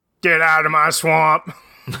Get out of my swamp.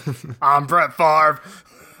 I'm Brett Favre.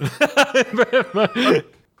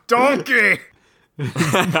 Donkey.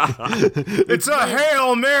 It's a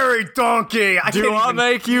Hail Mary, donkey. Do I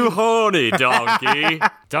make you horny, donkey?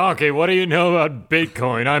 Donkey, what do you know about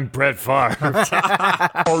Bitcoin? I'm Brett Favre.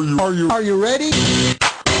 Are you ready?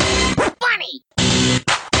 Funny.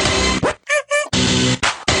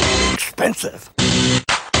 Expensive.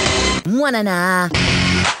 Wanna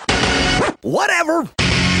Whatever.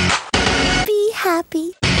 be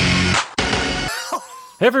happy.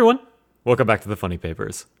 Hey everyone, welcome back to The Funny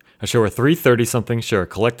Papers, a show where three 30-somethings share a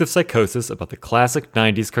collective psychosis about the classic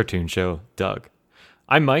 90s cartoon show, Doug.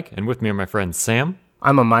 I'm Mike, and with me are my friends Sam.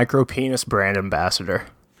 I'm a micro-penis brand ambassador.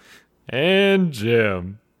 And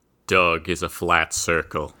Jim. Doug is a flat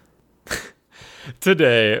circle.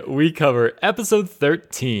 Today, we cover episode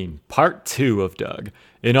 13, part 2 of Doug.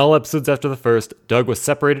 In all episodes after the first, Doug was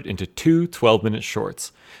separated into two 12-minute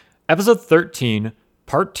shorts. Episode 13,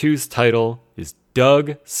 part 2's title is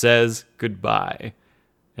Doug Says Goodbye.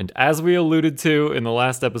 And as we alluded to in the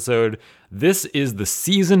last episode, this is the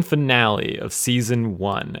season finale of season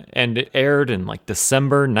 1, and it aired in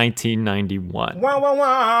December 1991. Wow, wow,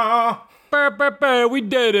 wow. We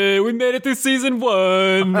did it! We made it through season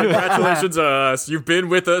 1! Congratulations, us. You've been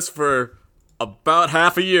with us for about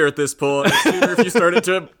half a year at this point. Sooner if you started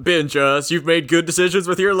to binge us. You've made good decisions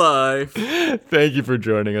with your life. Thank you for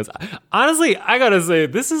joining us. Honestly, I gotta say,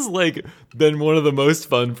 this has been one of the most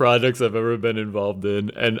fun projects I've ever been involved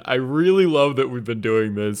in, and I really love that we've been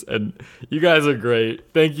doing this, and you guys are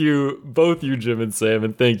great. Thank you, both you, Jim and Sam,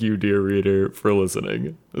 and thank you, dear reader, for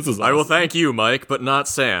listening. This is awesome. I will thank you, Mike, but not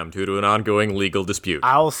Sam, due to an ongoing legal dispute.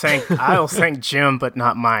 I'll thank Jim, but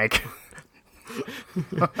not Mike.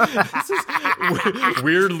 This is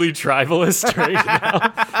weirdly tribalist right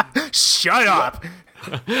now. Shut up.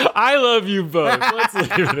 I love you both. Let's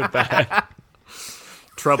leave it at that.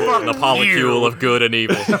 Trouble in the polycule of good and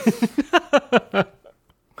evil.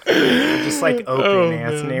 Just like Opie and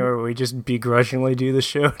Anthony, where we just begrudgingly do the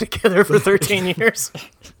show together for 13 years.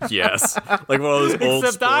 Yes. Like one of those old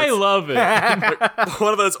Except I love it.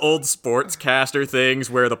 one of those old sportscaster things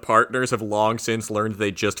where the partners have long since learned they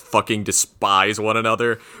just fucking despise one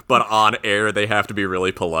another, but on air they have to be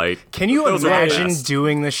really polite. Can you Those are the imagine best.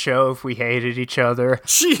 doing the show if we hated each other?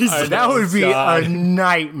 Jesus. That would be God. a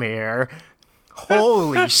nightmare.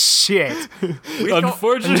 Holy shit.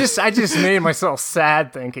 Unfortunately, I just made myself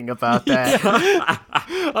sad thinking about that.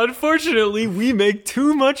 Unfortunately, we make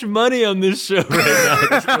too much money on this show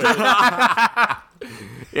right now.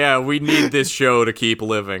 Yeah, we need this show to keep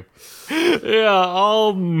living. Yeah,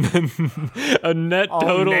 all a net All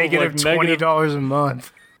total negative of negative. $20 a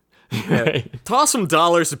month. Toss some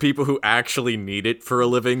dollars to people who actually need it for a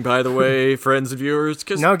living, by the way, friends and viewers.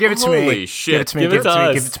 No, give it to me. Holy shit. Give it to me.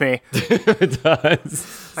 Give it to me. It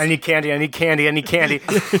does. I need candy. I need candy. I need candy.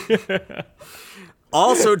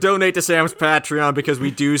 Also, donate to Sam's Patreon because we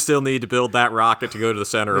do still need to build that rocket to go to the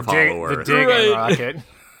center of Hollow The Earth. digging Right. rocket.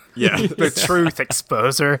 Yeah. The truth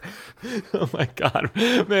exposer. Oh my god,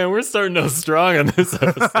 man, we're starting out strong on this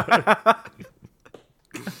episode.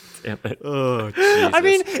 Damn it. Oh, Jesus. I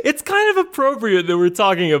mean, it's kind of appropriate that we're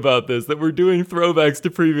talking about this, that we're doing throwbacks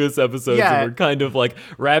to previous episodes, Yeah. and we're kind of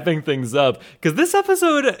wrapping things up, because this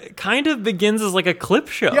episode kind of begins as a clip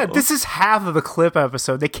show. Yeah, this is half of a clip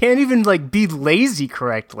episode. They can't even be lazy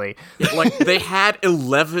correctly. They had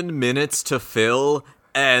 11 minutes to fill,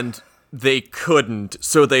 and they couldn't,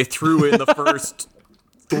 so they threw in the first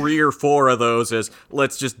 3 or 4 of those as,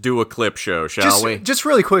 let's just do a clip show, shall we? Just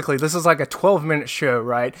really quickly, this is a 12-minute show,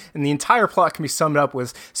 right? And the entire plot can be summed up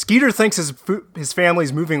with Skeeter thinks his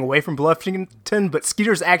family's moving away from Bluffington, but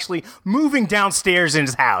Skeeter's actually moving downstairs in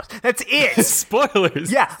his house. That's it. Spoilers.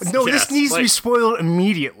 Yeah, no, Yes, this needs to be spoiled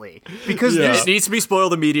immediately. Because Yeah. It needs to be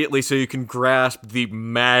spoiled immediately so you can grasp the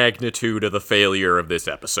magnitude of the failure of this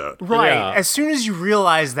episode. right, Yeah. as soon as you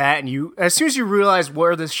realize that, and as soon as you realize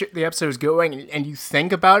where the episode is going, and you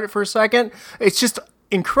think about it for a second, it's just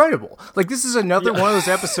incredible. This is another one of those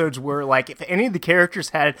episodes where, if any of the characters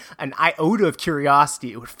had an iota of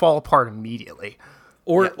curiosity, it would fall apart immediately.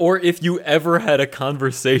 Or if you ever had a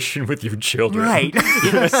conversation with your children. Right.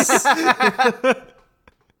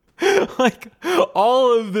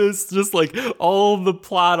 All of this, just all the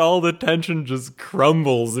plot, all the tension just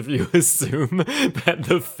crumbles if you assume that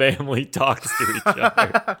the family talks to each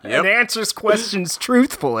other. And answers questions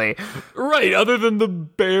truthfully. Right, other than the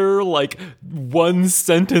bare, one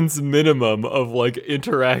sentence minimum of,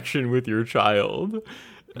 interaction with your child.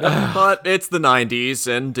 But it's the 90s,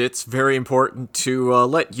 and it's very important to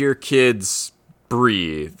let your kids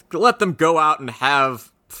breathe. Let them go out and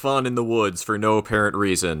have fun in the woods for no apparent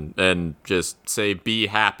reason and just say be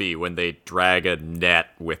happy when they drag a net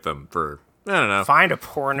with them for, I don't know. Find a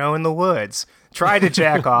porno in the woods. Try to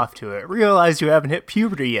jack off to it. Realize you haven't hit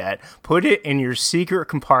puberty yet. Put it in your secret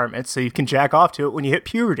compartment so you can jack off to it when you hit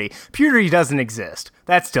puberty. Puberty doesn't exist.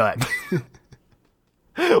 That's Doug.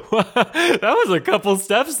 That was a couple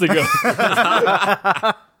steps to go.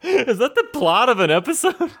 Is that the plot of an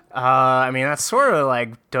episode? I mean, that's sort of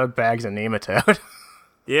like Doug bags a nematode.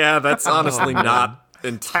 Yeah, that's honestly not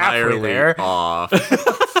entirely there. off.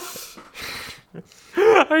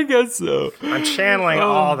 I guess so. I'm channeling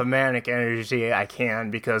all the manic energy I can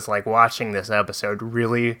because, like, watching this episode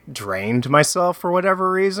really drained myself for whatever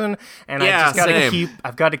reason, and Yeah, I just gotta same.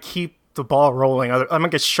 I've got to keep the ball rolling. I'm gonna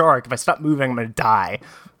get shark. If I stop moving, I'm gonna die.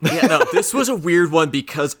 Yeah, no, this was a weird one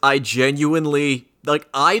because I genuinely, like,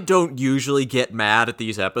 I don't usually get mad at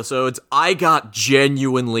these episodes. I got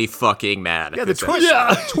genuinely fucking mad at Yeah, the this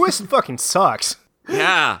twist, twist fucking sucks.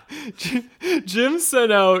 Yeah. Jim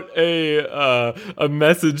sent out a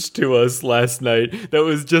message to us last night that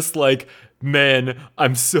was just like, man,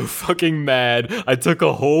 I'm so fucking mad. I took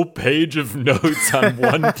a whole page of notes on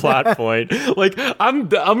one plot point. Like, I'm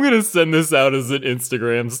gonna send this out as an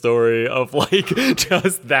Instagram story of like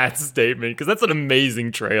just that statement because that's an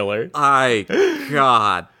amazing trailer.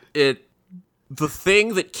 God, the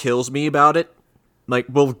thing that kills me about it, like,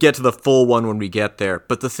 we'll get to the full one when we get there,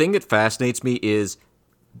 but the thing that fascinates me is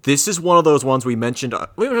this is one of those ones we mentioned on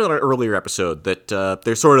an earlier episode that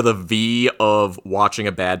there's sort of the V of watching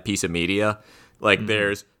a bad piece of media. Like,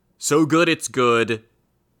 there's so good it's good,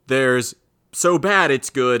 there's so bad it's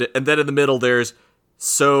good, and then in the middle there's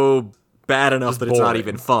so bad enough that it's not boring.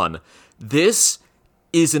 even fun. This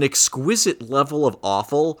is an exquisite level of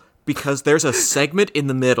awful because there's a segment in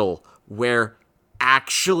the middle where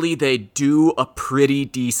actually they do a pretty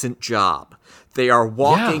decent job. They are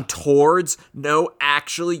walking towards, no,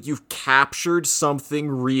 actually, you've captured something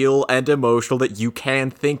real and emotional that you can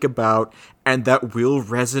think about and that will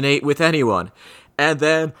resonate with anyone. And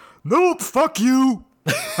then, nope, fuck you.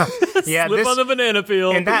 Yeah, Slip on the banana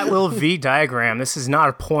peel. in that little V diagram, this is not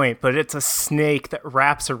a point, but it's a snake that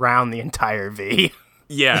wraps around the entire V.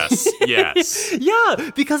 Yes, yes.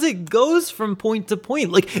 Yeah, because it goes from point to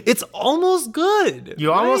point. Like, it's almost good.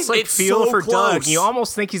 You almost like It's feel so for close. Doug. You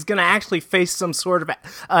almost think he's gonna actually face some sort of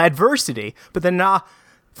adversity, but then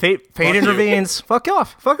fate intervenes. Fuck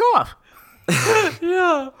off.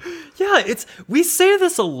 Yeah, we say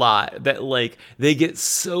this a lot that like they get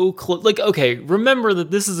so close. Like, okay, remember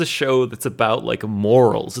that this is a show that's about like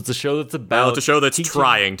morals. It's a show that's about It's a show that's teaching-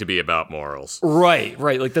 trying to be about morals. Right.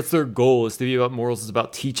 Like that's their goal is to be about morals. It's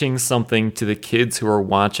about teaching something to the kids who are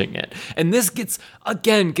watching it. And this gets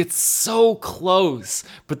so close,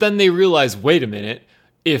 but then they realize, wait a minute.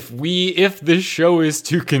 If this show is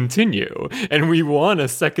to continue and we want a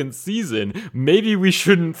second season, maybe we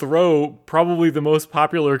shouldn't throw probably the most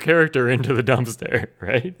popular character into the dumpster,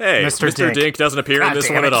 right? Hey, Mr. Dink doesn't appear in God this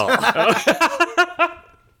damn one at all.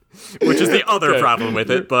 Which is the other Okay. problem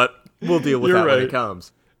with it, but we'll deal with You're that when right. it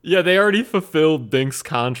comes. Yeah, they already fulfilled Dink's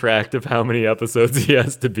contract of how many episodes he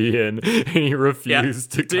has to be in, and he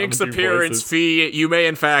refused to come Dink's and do appearance voices. fee, you may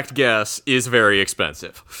in fact guess, is very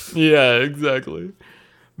expensive. Yeah, exactly.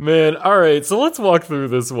 Man, all right, so let's walk through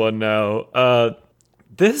this one now.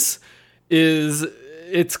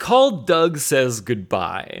 It's called Doug Says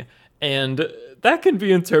Goodbye, and that can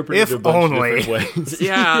be interpreted If a bunch only. of different ways.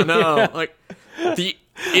 Yeah, no, like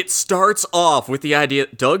it starts off with the idea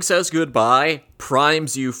Doug says goodbye,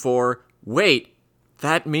 primes you for, wait,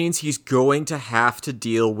 that means he's going to have to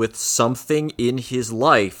deal with something in his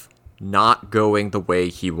life not going the way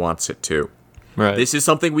he wants it to. Right. This is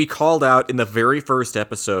something we called out in the very first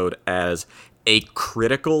episode as a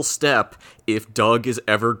critical step if Doug is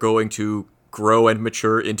ever going to grow and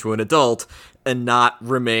mature into an adult and not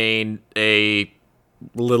remain a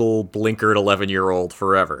little blinkered 11-year-old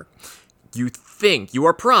forever. You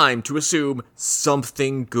are primed to assume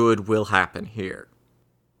something good will happen here.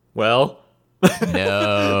 Well,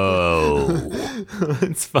 No.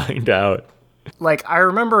 let's find out. Like, I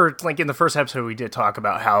remember, like, in the first episode we did talk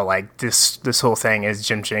about how, like, this whole thing is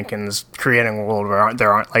Jim Jenkins creating a world where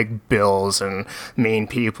there aren't, like, bills and mean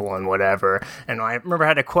people and whatever. And I remember I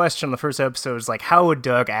had a question in the first episode, was like, how would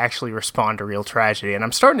Doug actually respond to real tragedy? And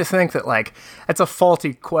I'm starting to think that, like, that's a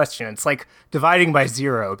faulty question. It's like dividing by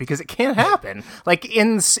zero, because it can't happen. Like,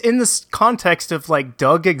 in this context of, like,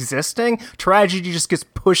 Doug existing, tragedy just gets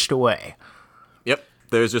pushed away. Yep.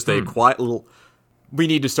 There's just a quiet little... We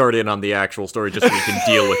need to start in on the actual story just so we can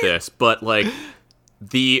deal with this. But, like,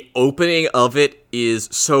 the opening of it is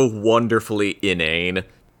so wonderfully inane.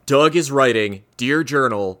 Doug is writing, Dear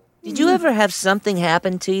Journal. Did you ever have something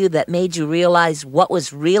happen to you that made you realize what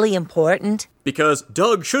was really important? Because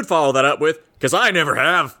Doug should follow that up with, because I never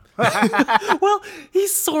have. Well, he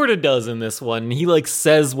sort of does in this one. He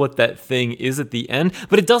says what that thing is at the end,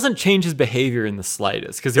 but it doesn't change his behavior in the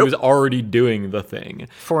slightest because he was already doing the thing.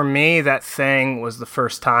 For me, that thing was the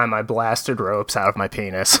first time I blasted ropes out of my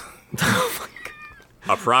penis.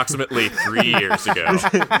 Approximately 3 years ago.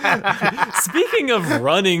 Speaking of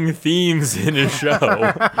running themes in a show.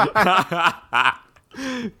 God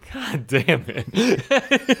damn it.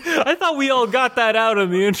 I thought we all got that out in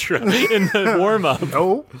the intro, in the warm-up.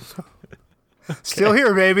 Oh. Still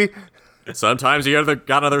here, baby. Sometimes you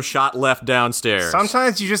got another shot left downstairs.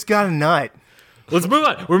 Sometimes you just got a nut. Let's move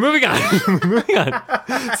on. We're moving on. We're moving on.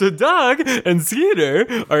 So Doug and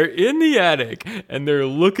Skeeter are in the attic, and they're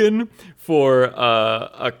looking for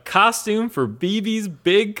a costume for BB's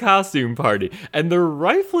big costume party. And they're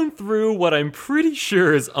rifling through what I'm pretty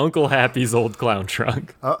sure is Uncle Happy's old clown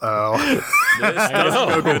trunk. Uh-oh. This doesn't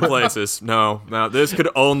go good places. No, this could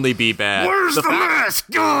only be bad. Where's the mask,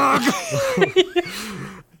 Doug?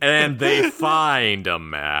 And they find a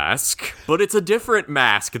mask, but it's a different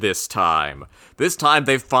mask this time. This time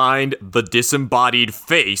they find the disembodied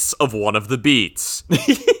face of one of the Beats.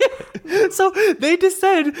 So they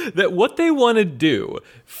decide that what they want to do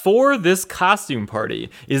for this costume party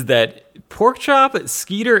is that Porkchop,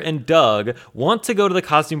 Skeeter, and Doug want to go to the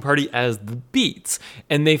costume party as the Beats.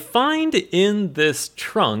 And they find in this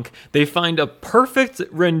trunk, they find a perfect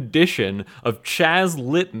rendition of Chap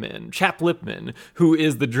Lipman, who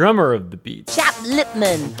is the drummer of the Beats. Chap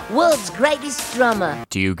Lipman, world's greatest drummer.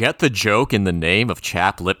 Do you get the joke in the name of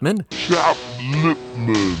Chap Lipman? Chap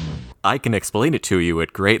Lipman. I can explain it to you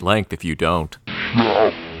at great length if you don't.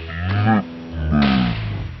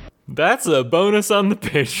 That's a bonus on the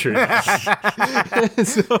Patreon.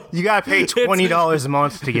 You gotta pay $20 a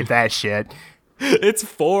month to get that shit. It's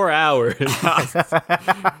 4 hours.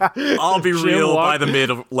 I'll be real, by the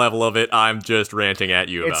mid-level of it, I'm just ranting at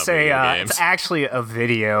you about video games. It's actually a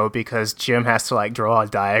video because Jim has to draw a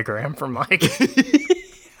diagram for Mike.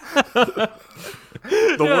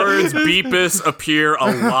 The words Beepus appear a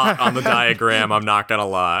lot on the diagram, I'm not gonna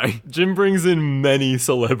lie. Jim brings in many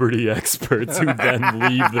celebrity experts who then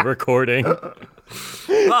leave the recording.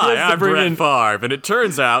 Hi, I'm Brett Favre, and it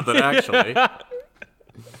turns out that actually...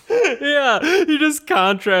 Yeah, he just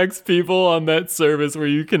contracts people on that service where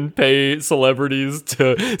you can pay celebrities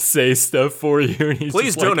to say stuff for you. And he's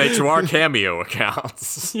Please just donate to our Cameo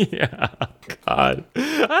accounts. Yeah, God.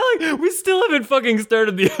 We still haven't fucking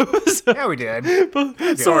started the episode. Yeah, we did.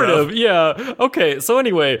 Sort of, yeah. Okay, so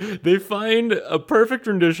anyway, they find a perfect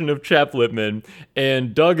rendition of Chap Lipman,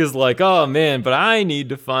 and Doug is like, oh man, but I need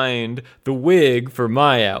to find the wig for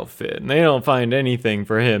my outfit. And they don't find anything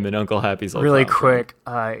for him in Uncle Happy's old Really clown quick,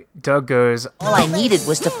 Doug goes, All I needed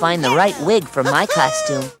was to find the right wig for my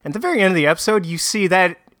costume. at the very end of the episode, you see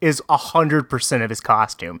that is 100% of his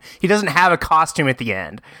costume. He doesn't have a costume at the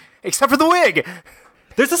end, except for the wig.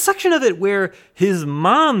 There's a section of it where his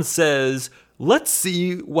mom says, let's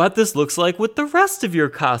see what this looks like with the rest of your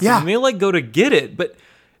costume. Yeah. And they go to get it, but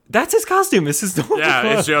that's his costume. It's his normal Yeah,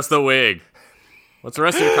 clothes. it's just the wig. What's the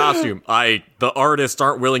rest of your costume? The artists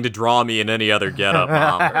aren't willing to draw me in any other getup,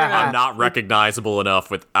 Mom. I'm not recognizable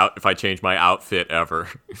enough if I change my outfit ever.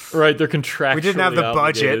 Right, they're contractually We didn't have the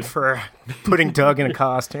obligated. budget for putting Doug in a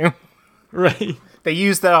costume. Right. They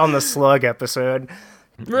used that on the Slug episode.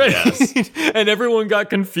 Right. Yes. And everyone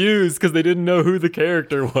got confused because they didn't know who the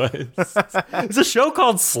character was. It's a show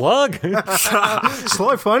called Slug.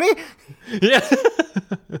 Slug funny? Yeah.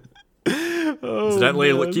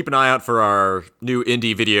 Incidentally, keep an eye out for our new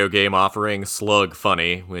indie video game offering, Slug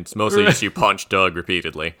Funny. It's mostly just you punch Doug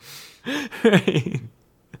repeatedly.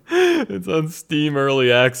 It's on Steam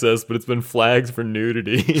Early Access, but it's been flagged for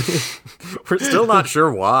nudity. We're still not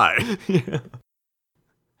sure why.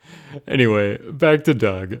 Anyway, back to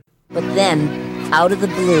Doug. But then, out of the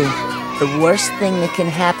blue, the worst thing that can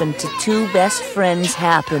happen to two best friends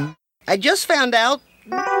happened. I just found out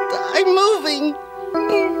I'm moving.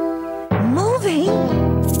 Moving?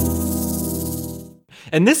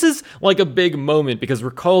 And this is a big moment because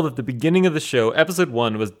recall that the beginning of the show, episode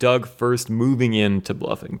 1, was Doug first moving into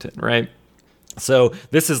Bluffington, right? So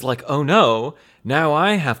this is oh no, now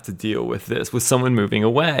I have to deal with this, with someone moving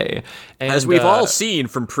away. And, As we've all seen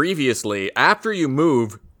from previously, after you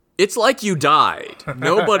move, it's like you died.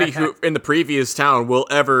 Nobody who in the previous town will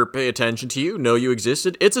ever pay attention to you, know you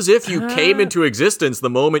existed. It's as if you came into existence the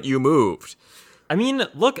moment you moved. I mean,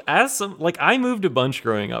 look, I moved a bunch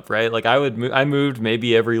growing up, right? I moved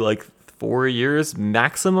maybe every 4 years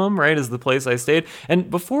maximum, right, is the place I stayed.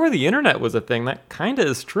 And before the internet was a thing, that kind of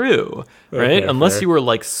is true, right? Unless you were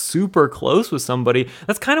like super close with somebody,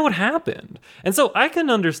 that's kind of what happened. And so I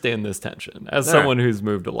can understand this tension as someone who's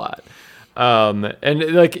moved a lot. And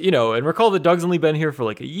like, you know, and recall that Doug's only been here for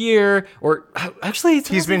like a year, or actually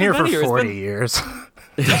he's been here for 40 years.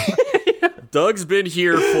 Doug's been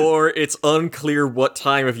here for, it's unclear what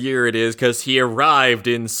time of year it is, because he arrived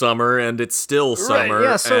in summer and it's still summer. Right,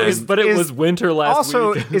 yeah, so But it was winter last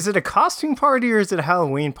also, week. is it a costume party or is it a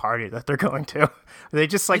Halloween party that they're going to? Are they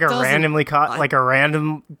just like like a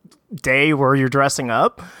random day where you're dressing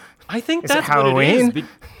up? I think Is it that's what Halloween? it is.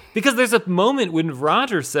 Because there's a moment when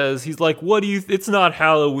Roger says, he's like, what do you, it's not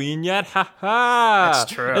Halloween yet, ha ha.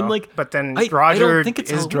 That's true. And like, but then I Roger don't think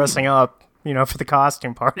it's is Halloween. dressing up, you know, for the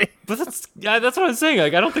costume party. But that's what I'm saying.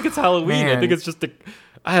 Like, I don't think it's Halloween. I Man. think it's just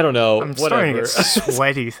I don't know. I'm whatever. starting to get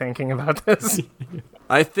sweaty thinking about this.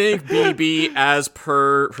 I think BB, as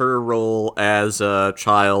per her role as a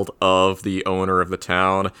child of the owner of the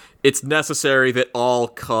town, it's necessary that all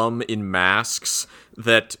come in masks,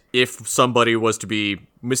 that if somebody was to be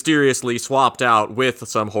mysteriously swapped out with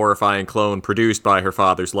some horrifying clone produced by her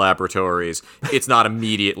father's laboratories, it's not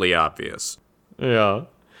immediately obvious. Yeah.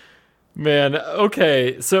 Man,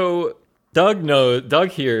 okay, so Doug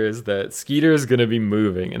hears that Skeeter's gonna be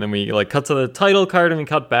moving, and then we like cut to the title card and we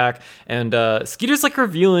cut back, and Skeeter's like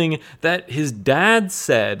revealing that his dad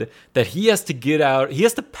said that he has to get out, he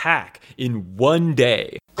has to pack in 1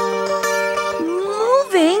 day.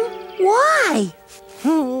 Moving? Why?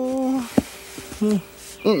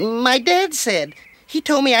 My dad said. He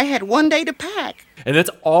told me I had 1 day to pack. And that's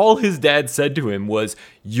all his dad said to him was,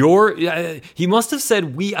 he must have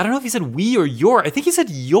said we, I don't know if he said we or your, I think he said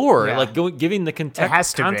your, Yeah. like giving the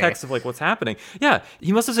has to be. context of like what's happening. Yeah,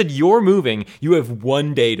 he must have said you're moving, you have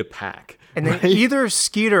 1 day to pack. And then either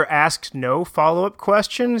Skeeter asked no follow-up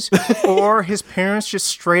questions or his parents just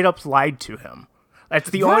straight up lied to him. That's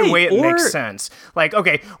the only Right, way it or- makes sense. Like,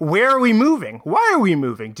 okay, where are we moving? Why are we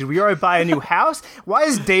moving? Did we already buy a new house? Why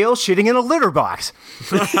is Dale shitting in a litter box?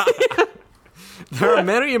 There are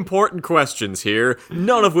many important questions here,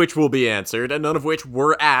 none of which will be answered, and none of which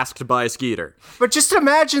were asked by Skeeter. But just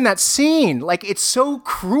imagine that scene. Like, it's so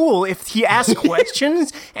cruel if he asked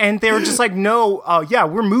questions and they were just like, no, yeah,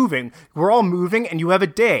 we're moving. We're all moving and you have a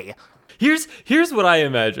day. Here's what I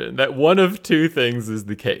imagine, that one of two things is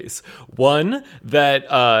the case. One, that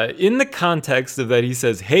in the context of that he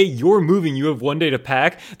says, hey, you're moving, you have 1 day to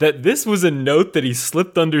pack, that this was a note that he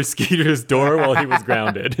slipped under Skeeter's door while he was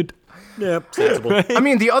grounded. Yep, sensible. I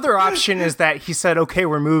mean, the other option is that he said, okay,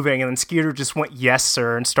 we're moving, and then Skeeter just went, yes,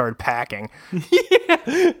 sir, and started packing.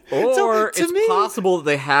 Or to it's me- possible that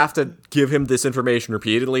they have to give him this information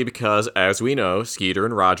repeatedly because, as we know, Skeeter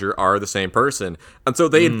and Roger are the same person. And so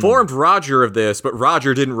they informed Roger of this, but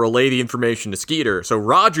Roger didn't relay the information to Skeeter. So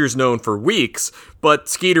Roger's known for weeks, but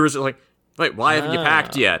Skeeter is like, wait, why haven't you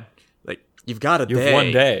packed yet? Like, you've got a You day. have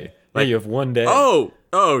 1 day. Like, you have 1 day.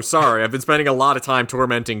 Oh, sorry. I've been spending a lot of time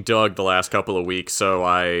tormenting Doug the last couple of weeks, so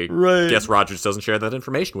I guess Roger just doesn't share that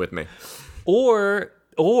information with me. Or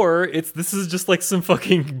this is just like some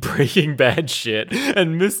fucking Breaking Bad shit,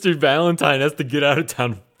 and Mr. Valentine has to get out of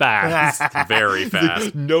town fast. Very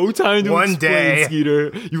fast. No time to 1 explain, day.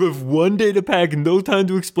 Skeeter. You have 1 day to pack, no time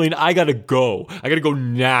to explain. I gotta go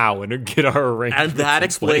now and get our arrangements. And that in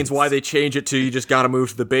explains place. why they change it to you just gotta move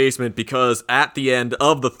to the basement, because at the end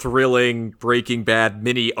of the thrilling Breaking Bad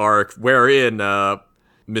mini arc, wherein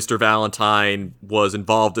Mr. Valentine was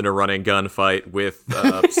involved in a running gunfight with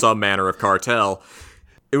some manner of cartel,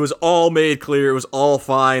 it was all made clear, it was all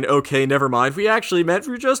fine, okay, never mind, we actually meant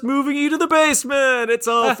we're just moving you to the basement, it's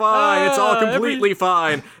all fine, it's all completely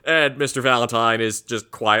fine. And Mr. Valentine is just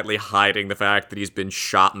quietly hiding the fact that he's been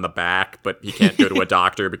shot in the back, but he can't go to a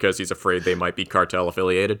doctor because he's afraid they might be cartel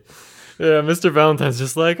affiliated. Yeah, Mr. Valentine's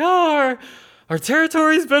just like, our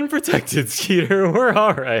territory's been protected, Skeeter. We're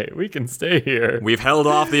all right. We can stay here. We've held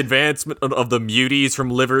off the advancement of the muties from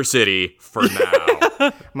Liver City for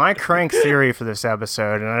now. My crank theory for this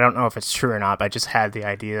episode, and I don't know if it's true or not, but I just had the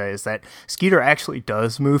idea, is that Skeeter actually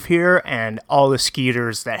does move here, and all the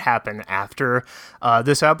Skeeters that happen after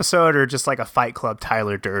this episode are just like a Fight Club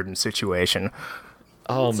Tyler Durden situation.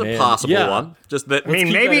 Oh, It's man. a possible Yeah. one. Just that. I mean,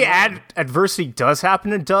 keep maybe that in mind. adversity does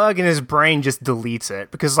happen to Doug, and his brain just deletes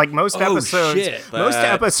it because, like most episodes, shit. most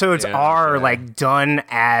That- episodes yeah, are yeah. like done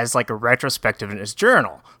as like a retrospective in his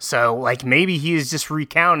journal. So, like maybe he is just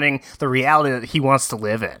recounting the reality that he wants to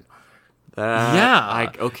live in.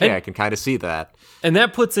 I can kind of see that. And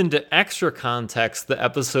that puts into extra context the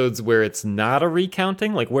episodes where it's not a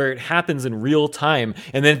recounting, like where it happens in real time,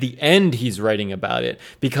 and then at the end he's writing about it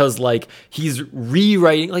because like he's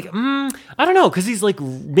rewriting, like I don't know, because he's like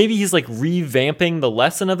maybe he's like revamping the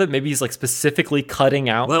lesson of it, maybe he's like specifically cutting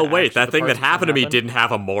out. Well, wait, that thing that happened to me didn't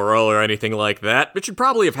have a moral or anything like that. It should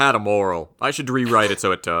probably have had a moral. I should rewrite it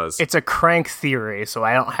so it does. It's a crank theory, so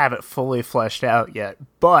I don't have it fully fleshed out yet,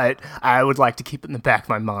 but I would like to keep it in the back of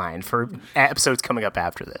my mind for episodes coming up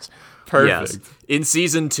after this. Perfect. Yes. In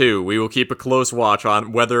season 2, we will keep a close watch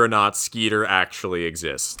on whether or not Skeeter actually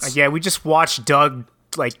exists. Yeah, we just watched Doug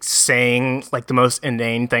like saying like the most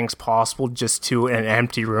inane things possible just to an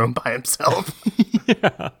empty room by himself.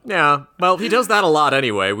 Yeah, well, he does that a lot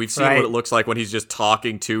anyway. We've seen Right. what it looks like when he's just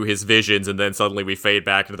talking to his visions, and then suddenly we fade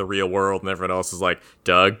back into the real world, and everyone else is like,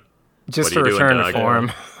 Doug, Just what to are you doing, return to Doug?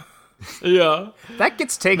 form. Yeah. That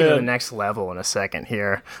gets taken to the Man. next level in a second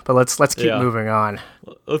here, but let's keep Yeah. moving on.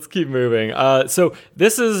 Let's keep moving. So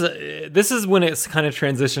this is when it's kind of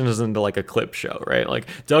transitions into like a clip show, right? Like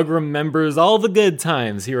Doug remembers all the good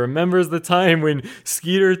times. He remembers the time when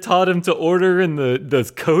Skeeter taught him to order in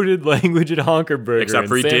the coded language at Honkerburger. Except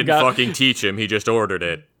for he and Sam didn't fucking teach him, he just ordered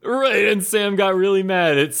it. Right, and Sam got really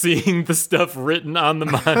mad at seeing the stuff written on the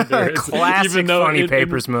monitor. Classic funny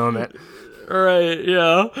papers moment. Right,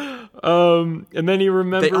 yeah. And then he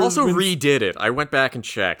remembers... They also when- redid it. I went back and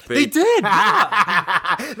checked. They did!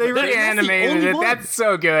 They reanimated only it. one. That's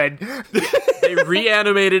so good. They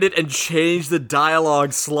reanimated it and changed the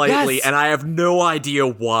dialogue slightly, Yes. and I have no idea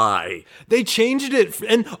why. They changed it,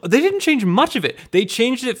 and they didn't change much of it. They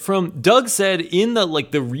changed it from Doug said in the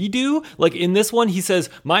redo, like in this one, he says,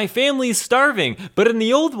 "My family's starving," but in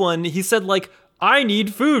the old one, he said "I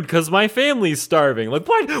need food because my family's starving." Like,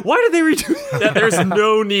 why did they redo that? There's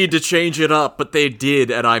no need to change it up, but they did,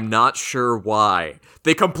 and I'm not sure why.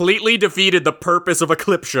 They completely defeated the purpose of a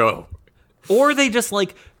clip show. Or they just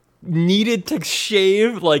needed to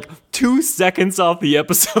shave 2 seconds off the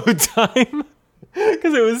episode time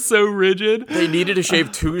because it was so rigid. They needed to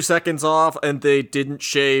shave 2 seconds off, and they didn't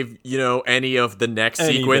shave, any of the next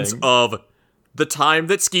sequence Anything. of the time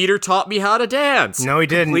that Skeeter taught me how to dance. No, he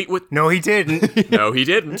didn't. Complete with- No, he didn't. No, he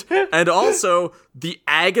didn't. And also, the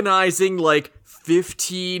agonizing,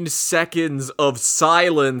 15 seconds of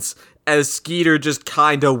silence as Skeeter just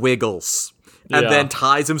kinda wiggles. And Yeah. then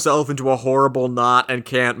ties himself into a horrible knot and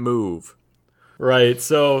can't move. Right,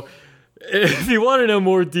 so if you want to know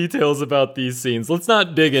more details about these scenes, let's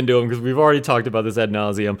not dig into them because we've already talked about this ad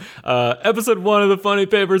nauseum. Episode 1 of the funny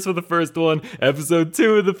papers for the first one, episode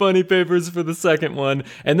 2 of the funny papers for the second one,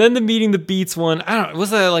 and then the Meeting the Beats one. I don't know,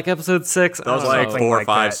 was that episode 6? That was I don't know. like Something 4, like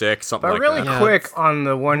 5, that. 6, something But like really that. quick on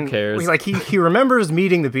the one, cares? he remembers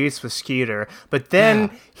meeting the Beats with Skeeter, but then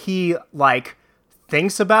he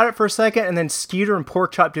thinks about it for a second, and then Skeeter and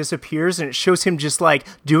Porkchop disappears, and it shows him just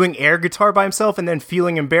doing air guitar by himself, and then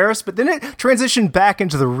feeling embarrassed. But then it transitioned back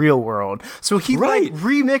into the real world, so he Right.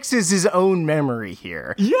 remixes his own memory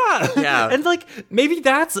here. Yeah. Yeah. And maybe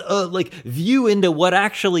that's a view into what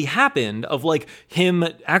actually happened of him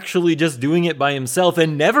actually just doing it by himself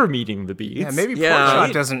and never meeting the Beats. Yeah, maybe Yeah.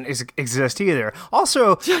 Porkchop doesn't exist either.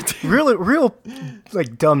 Also, real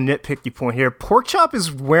dumb nitpicky point here. Porkchop is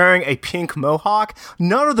wearing a pink mohawk.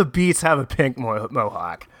 None of the Beats have a pink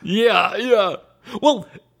mohawk. Yeah. Well,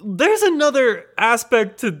 there's another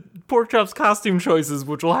aspect to Porkchop's costume choices,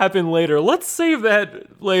 which will happen later. Let's save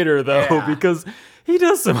that later, though, Yeah. because he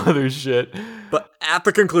does some other shit. But at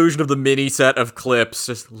the conclusion of the mini set of clips,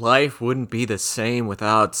 just life wouldn't be the same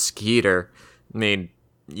without Skeeter. I mean,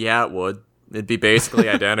 yeah, it would. It'd be basically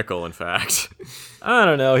identical, in fact. I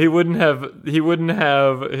don't know. He wouldn't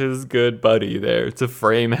have his good buddy there to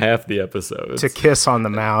frame half the episodes. To kiss on the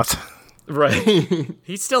mouth, Right.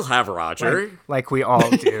 He'd still have Roger like we all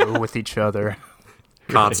do with each other.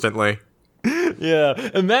 constantly. Yeah.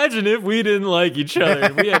 Imagine if we didn't like each other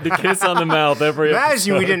and we had to kiss on the mouth every Imagine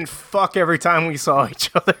episode. we didn't fuck every time we saw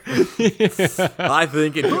each other. I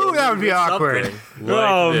think it Ooh, that would be awkward.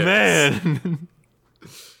 Oh, man.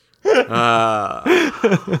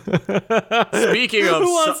 Speaking of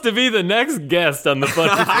Who wants to be the next guest on the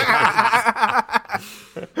Funny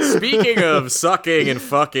speaking of sucking and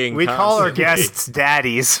fucking, We call our constantly- guests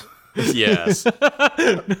daddies. Yes.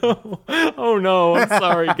 Oh, no. I'm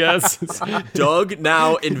sorry, guests. Doug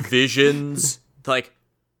now envisions,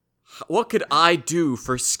 what could I do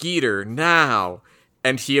for Skeeter now?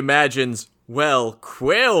 And he imagines, well,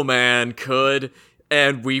 Quail Man could.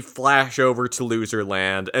 And we flash over to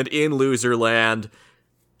Loserland. And in Loserland,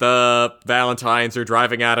 the Valentines are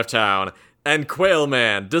driving out of town. and Quail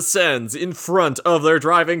Man descends in front of their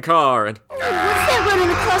driving car. And What's that running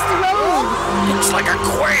across the road? Looks like a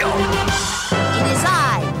quail. It is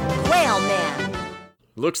I, Quail Man.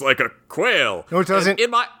 looks like a quail. No, it doesn't. And in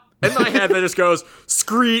my head, that just goes,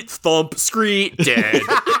 screet, thump, screet, dead.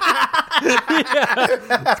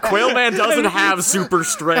 Quail Man doesn't have super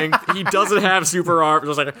strength. He doesn't have super arms.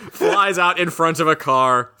 Just like flies out in front of a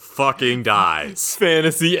car, fucking dies.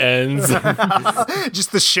 Fantasy ends.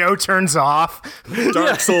 Just the show turns off.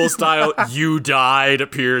 Dark Souls style, you died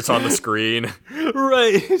appears on the screen.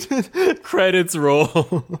 Right. Credits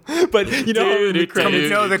roll. But you know how in the credits,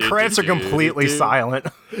 No, the credits are completely silent.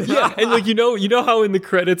 yeah, and like you know how in the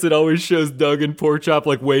credits it always shows Doug and Porkchop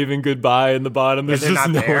like waving goodbye in the bottom. There's they're just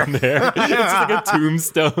not no there. one there. It's like a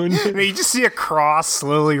tombstone. I mean, you just see a cross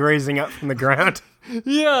slowly raising up from the ground.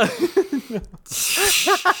 Yeah.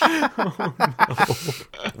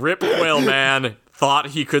 Rip Quail Man thought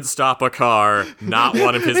he could stop a car, not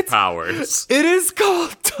one of his powers. It is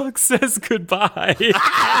called Doug Says Goodbye.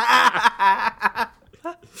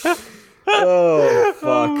 Oh, fuck.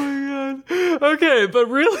 Oh my god. Okay, but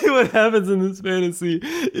really what happens in this fantasy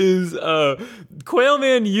is Quail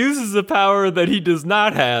Man uses a power that he does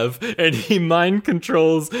not have, and he mind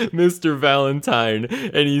controls Mr. Valentine.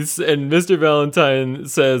 And Mr. Valentine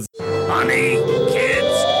says, Honey,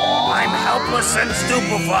 kids, I'm helpless and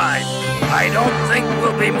stupefied. I don't think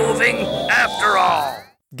we'll be moving after all.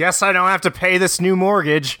 Guess I don't have to pay this new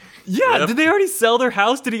mortgage. yeah, Yep. did they already sell their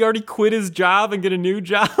house? Did he already quit his job and get a new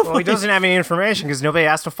job? Well, he doesn't have any information because nobody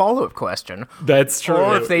asked a follow-up question. That's true.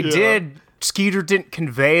 Or if they Yeah. did, Skeeter didn't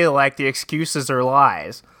convey, like, the excuses or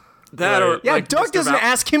lies. That or Yeah, like, Doug Mr. doesn't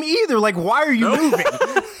ask him either. Like, why are you moving?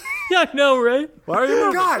 Yeah, I know, right? Why are you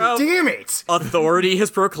moving? God Well, damn it. authority has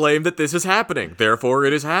proclaimed that this is happening, therefore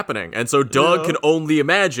it is happening. And so Doug can only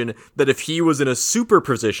imagine that if he was in a super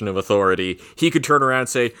position of authority, he could turn around and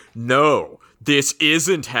say, no, this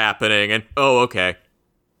isn't happening, and oh, okay.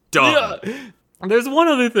 Done. Yeah. There's one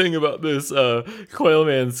other thing about this Quail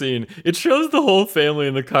Man scene. It shows the whole family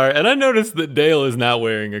in the car, and I noticed that Dale is not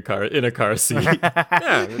wearing a car seat.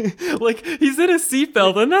 Yeah. Like, he's in a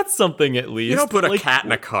seatbelt, and that's something at least. You don't put a Like, cat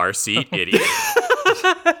in a car seat, idiot.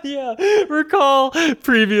 Yeah. Recall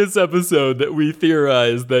previous episode that we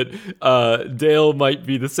theorized that Dale might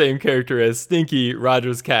be the same character as Stinky,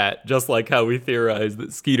 Roger's cat, just like how we theorized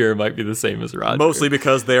that Skeeter might be the same as Roger. Mostly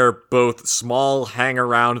because they're both small, hang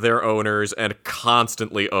around their owners, and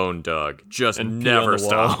constantly own Doug. Just Pee on never the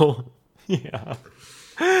stop. wall. Yeah.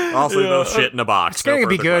 Also, no shit in a box. It's going to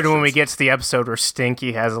be further good when we questions. get to the episode where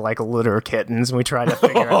Stinky has, like, a litter of kittens, and we try to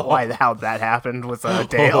figure out how that happened with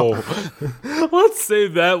Dale. Oh. Let's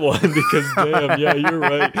save that one because damn, yeah, you're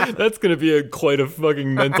right. That's gonna be quite a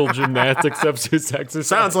fucking mental gymnastics exercise.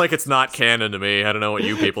 Sounds like it's not canon to me. I don't know what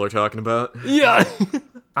you people are talking about. yeah.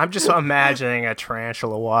 I'm just imagining a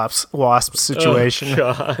tarantula wasp situation.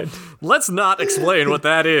 God, Let's not explain what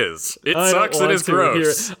that is. It I sucks don't and want is to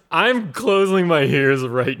gross. hear- I'm closing my ears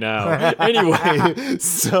right now. Anyway,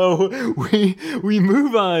 so we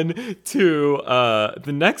move on to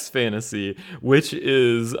the next fantasy, which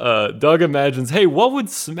is Doug imagines, hey, what would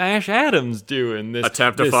Smash Adams do in this?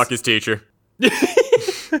 Attempt to this- fuck his teacher.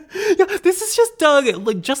 Yeah, this is just Doug,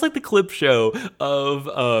 like just like the clip show of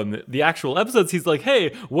the actual episodes. He's like,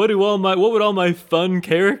 "Hey, what would all my fun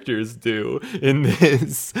characters do in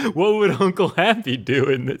this? What would Uncle Happy do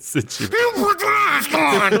in this situation?"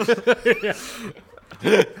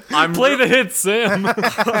 Play the hit, Sam.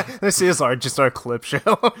 This is just our clip show.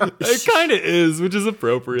 It kind of is, which is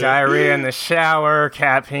appropriate. Diarrhea in the shower,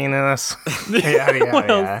 cat penis. Yada, yada,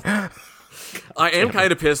 yada. I am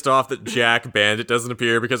kind of pissed off that Jack Bandit doesn't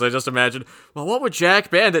appear because I just imagined, well, what would Jack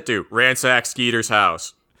Bandit do? Ransack Skeeter's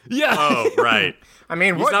house. Yeah. Oh, right. I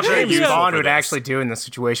mean, what not very James useful Bond for would this. actually do in this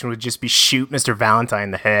situation would just be shoot Mr. Valentine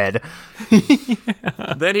in the head.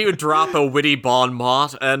 Then he would drop a witty bon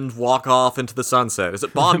mot and walk off into the sunset. Is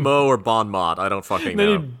it bon mot or bon mot? I don't fucking Then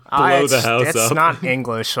know. he'd blow the house it's up. not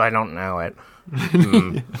English, so I don't know it.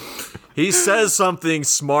 He says something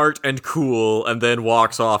smart and cool and then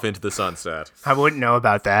walks off into the sunset. I wouldn't know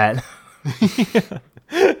about that.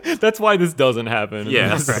 That's why this doesn't happen.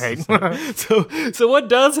 Yes. Right. So what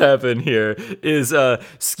does happen here is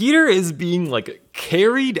Skeeter is being like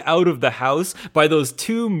carried out of the house by those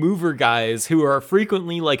two mover guys who are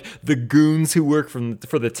frequently like the goons who work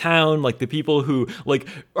for the town, like the people who like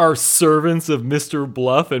are servants of Mr.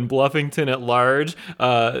 Bluff and Bluffington at large,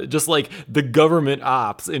 just like the government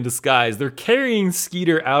ops in disguise. They're carrying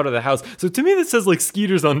Skeeter out of the house. So to me, this says like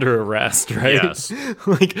Skeeter's under arrest, right? Yes.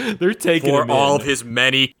 Like they're taking For him all in. of his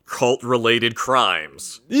many cult-related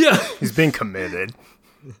crimes. Yeah. He's being committed.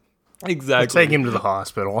 Exactly. Take him to the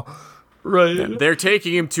hospital. Right. They're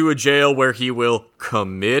taking him to a jail where he will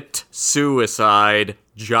commit suicide.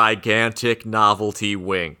 Gigantic novelty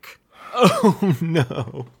wink. Oh,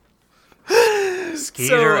 no.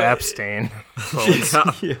 Skeeter Epstein.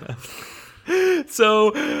 Yeah.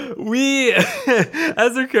 So we,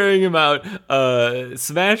 as they're carrying him out,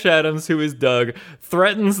 Smash Adams, who is Doug,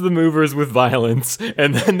 threatens the movers with violence,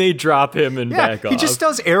 and then they drop him and back off. He just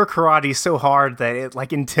does air karate so hard that it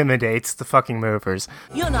like intimidates the fucking movers.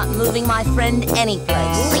 You're not moving my friend anyplace.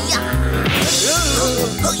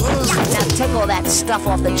 Now take all that stuff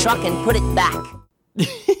off the truck and put it back.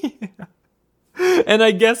 And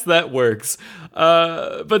I guess that works.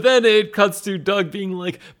 But then it cuts to Doug being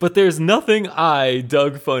like, but there's nothing I,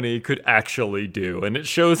 Doug Funny, could actually do. And it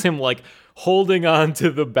shows him like holding on to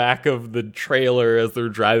the back of the trailer as they're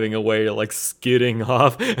driving away, like skidding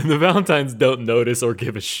off. And the Valentines don't notice or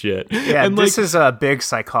give a shit. Yeah, and this is a big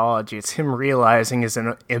psychology. It's him realizing his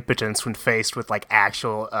impotence when faced with like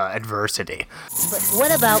actual adversity. But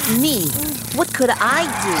what about me? What could I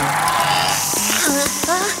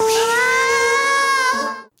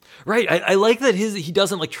Right, I like that he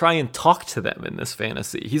doesn't like try and talk to them in this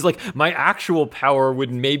fantasy. He's like, my actual power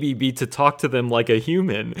would maybe be to talk to them like a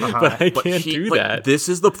human, but I can't do that. This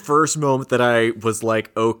is the first moment that I was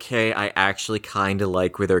like, okay, I actually kind of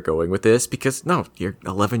like where they're going with this, because no, you're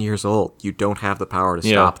 11 years old. You don't have the power to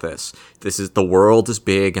stop this. The world is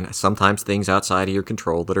big, and sometimes things outside of your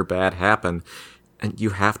control that are bad happen, and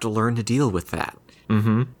you have to learn to deal with that.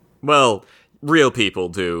 Mm-hmm. Well, real people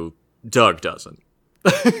do. Doug doesn't.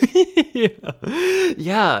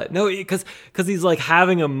 Yeah, no, because he's like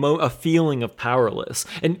having a feeling of powerless.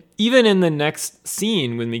 And even in the next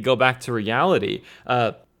scene, when we go back to reality,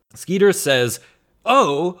 Skeeter says,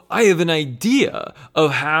 oh, I have an idea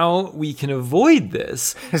of how we can avoid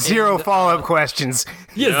this. Zero follow-up questions.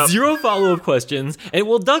 Yeah, zero follow-up questions. And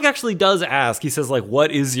well, Doug actually does ask. He says, like,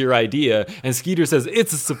 what is your idea? And Skeeter says,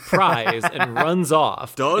 it's a surprise, and runs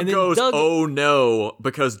off. Doug goes, oh no,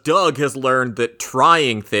 because Doug has learned that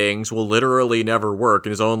trying things will literally never work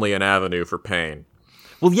and is only an avenue for pain.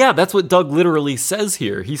 Well, yeah, that's what Doug literally says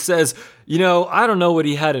here. He says, you know, I don't know what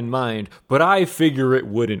he had in mind, but I figure it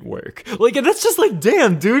wouldn't work. Like, and that's just like,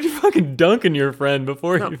 damn, dude, you're fucking dunking your friend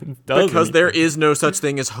before he even does Because anything. there is no such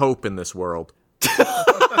thing as hope in this world.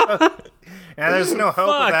 Yeah, there's no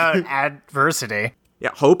hope without adversity.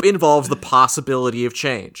 Yeah, hope involves the possibility of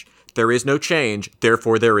change. There is no change,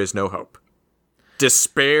 therefore there is no hope.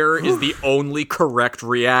 Despair is the only correct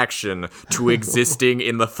reaction to existing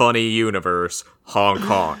in the funny universe. Honk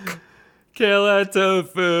honk. Kill that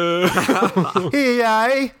tofu.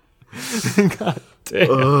 Hey, God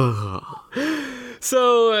damn.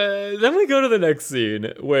 So then we go to the next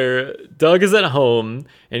scene where Doug is at home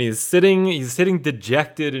and he's sitting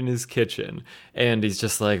dejected in his kitchen, and he's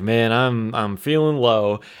just like, man, I'm feeling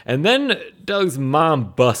low. And then Doug's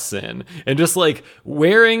mom busts in and just like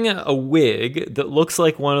wearing a wig that looks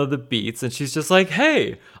like one of the Beats, and she's just like,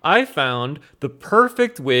 hey, I found the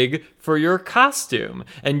perfect wig for your costume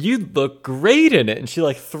and you'd look great in it. And she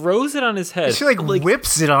like throws it on his head. she like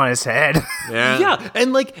whips it on his head. Yeah.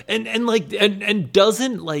 And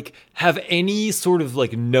doesn't like have any sort of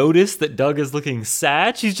like notice that Doug is looking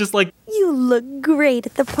sad. She's just like, you look great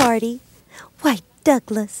at the party. Why,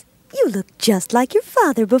 Douglas, you look just like your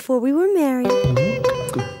father before we were married.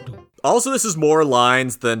 Also, this is more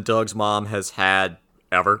lines than Doug's mom has had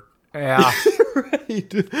ever. Yeah.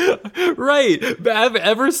 Right.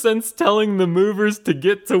 Ever since telling the movers to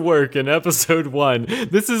get to work in episode 1,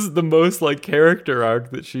 this is the most like character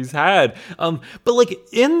arc that she's had. But like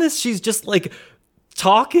in this, she's just like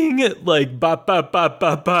talking like ba ba ba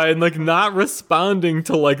ba ba and like not responding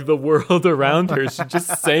to like the world around her. She's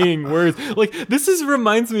just saying words. Like this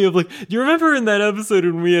reminds me of like, do you remember in that episode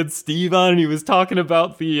when we had Steve on and he was talking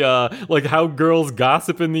about the like how girls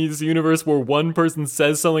gossip in these universe where one person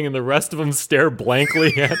says something and the rest of them stare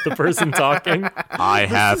blankly at the person talking? I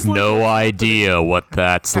have no idea what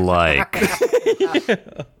that's like. Yeah.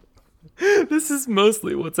 This is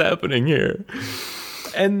mostly what's happening here.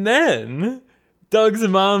 And then Doug's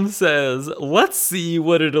mom says, let's see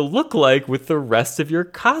what it'll look like with the rest of your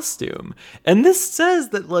costume. And this says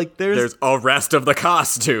that, like, there's a rest of the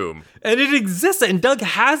costume. And it exists, and Doug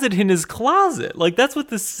has it in his closet. Like, that's what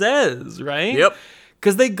this says, right? Yep.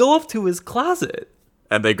 Because they go up to his closet.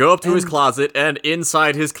 And they go up to his closet, and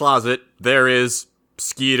inside his closet, there is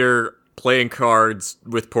Skeeter playing cards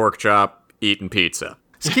with Porkchop, eating pizza.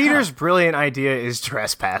 Skeeter's brilliant idea is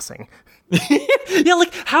trespassing. Yeah,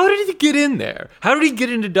 like, how did he get in there? How did he get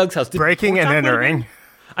into Doug's house? Breaking and entering.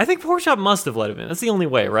 I think Porkchop must have let him in. That's the only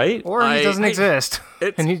way, right? Or he doesn't exist,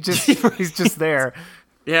 and he's just there.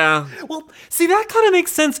 Yeah. Well, see, that kind of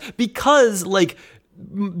makes sense because, like,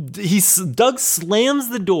 Doug slams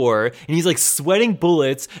the door and he's like sweating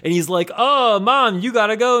bullets and he's like, "Oh, Mom, you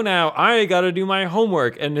gotta go now. I gotta do my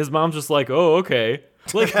homework." And his mom's just like, "Oh, okay."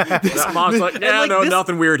 Like, Mom's like, "Yeah, no,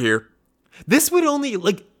 nothing weird here." This would only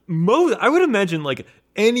like I would imagine like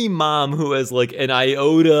any mom who has like an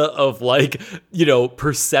iota of like, you know,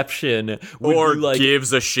 perception or like,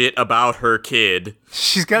 gives a shit about her kid.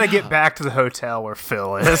 She's got to get back to the hotel where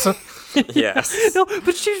Phil is. Yes. No,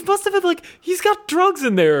 but she must have been like, he's got drugs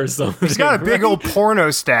in there or something. He's got a big old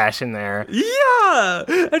porno stash in there. Yeah.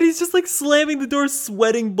 And he's just like slamming the door,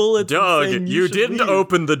 sweating bullets. Doug, saying, you didn't leave.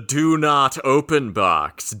 open the do not open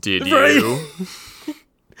box, did you? Right.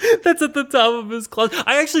 That's at the top of his closet.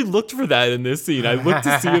 I actually looked for that in this scene. I looked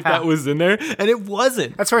to see if that was in there, and it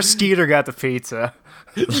wasn't. That's where Skeeter got the pizza.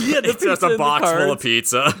 Yeah, it's just a box full of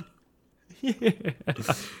pizza. Yeah.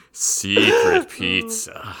 Secret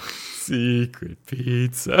pizza. Secret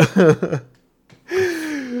pizza.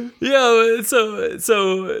 Yeah,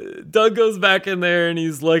 so Doug goes back in there and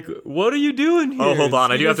he's like, "What are you doing here?" Oh, hold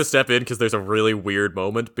on. I do have to step in because there's a really weird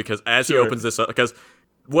moment because as he opens this up, because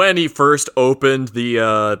when he first opened the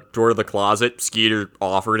door of the closet, Skeeter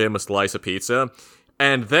offered him a slice of pizza.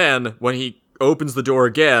 And then when he opens the door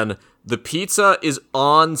again, the pizza is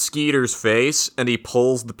on Skeeter's face and he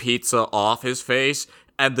pulls the pizza off his face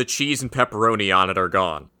and the cheese and pepperoni on it are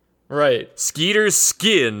gone. Right. Skeeter's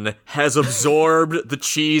skin has absorbed the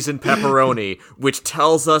cheese and pepperoni, which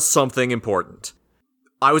tells us something important.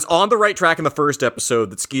 I was on the right track in the first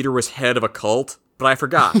episode that Skeeter was head of a cult, but I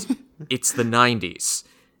forgot. It's the 90s.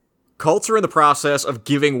 Cults are in the process of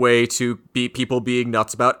giving way to people being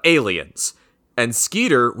nuts about aliens. And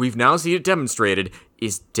Skeeter, we've now seen it demonstrated,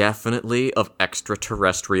 is definitely of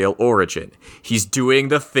extraterrestrial origin. He's doing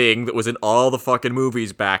the thing that was in all the fucking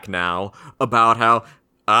movies back now about how,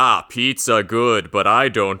 pizza good, but I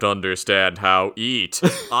don't understand how eat.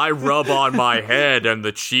 I rub on my head and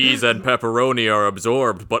the cheese and pepperoni are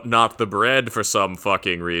absorbed, but not the bread for some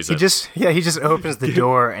fucking reason. He just opens the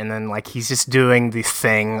door and then like he's just doing the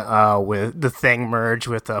thing with the thing merge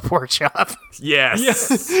with the pork chop. Yes.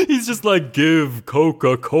 Yes. He's just like, "Give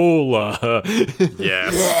Coca-Cola."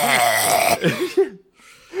 Yes.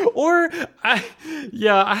 Or,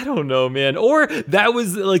 I don't know, man. Or that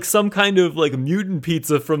was like some kind of like mutant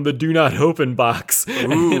pizza from the Do Not Open box.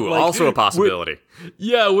 Ooh, also a possibility.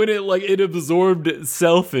 When it absorbed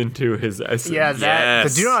itself into his essence. Yeah, the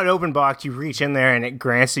Do Not Open box, you reach in there and it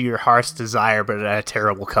grants you your heart's desire, but at a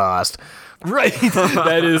terrible cost. Right.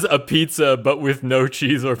 That is a pizza, but with no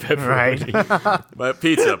cheese or pepperoni. Right. But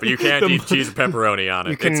pizza, but you can't eat cheese and pepperoni on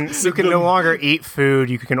it. You can no longer eat food,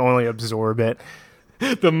 you can only absorb it.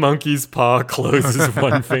 The monkey's paw closes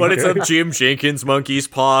one finger. But it's a Jim Jenkins monkey's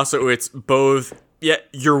paw, so it's both,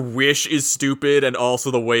 your wish is stupid, and also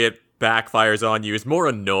the way it backfires on you is more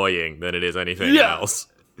annoying than it is anything else.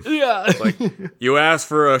 Yeah. Like, you ask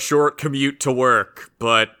for a short commute to work,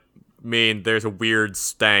 but, there's a weird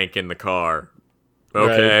stank in the car.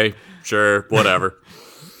 Okay, right. Sure, whatever.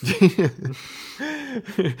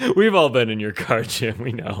 We've all been in your car, Jim,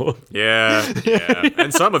 we know. Yeah.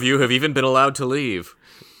 And some of you have even been allowed to leave.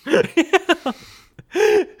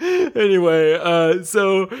 Anyway,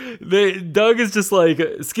 so Doug is just like,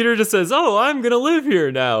 Skeeter just says, "Oh, I'm gonna live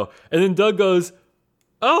here now." And then Doug goes,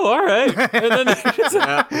 "Oh, all right."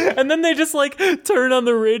 And then they just like turn on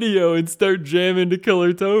the radio and start jamming to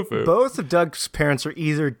Killer Tofu. Both of Doug's parents are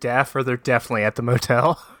either deaf or they're definitely at the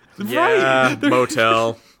motel. Yeah, right.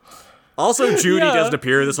 Motel. Also, Judy doesn't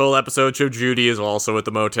appear this whole episode, so Judy is also at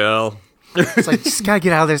the motel. It's like, just gotta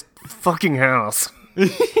get out of this fucking house.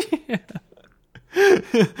 And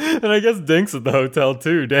I guess Dink's at the hotel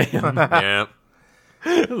too, damn. Yeah.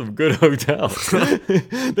 Some good hotels.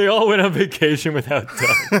 They all went on vacation without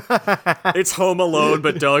Doug. It's Home Alone,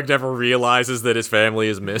 but Doug never realizes that his family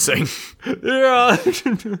is missing. Yeah.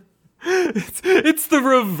 It's the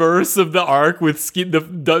reverse of the arc with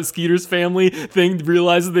Skeeter's family thing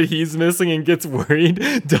realizes that he's missing and gets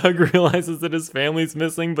worried. Doug realizes that his family's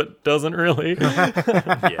missing but doesn't really.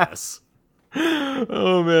 Yes.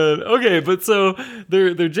 Oh man. Okay, but so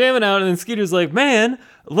they're jamming out and then Skeeter's like, "Man,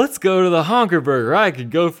 let's go to the Honker Burger. I could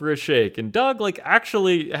go for a shake." And Doug like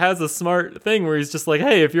actually has a smart thing where he's just like,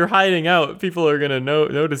 "Hey, if you're hiding out, people are gonna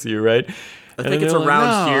notice you, right?" I think it's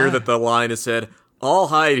around here that the line is said, "I'll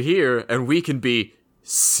hide here and we can be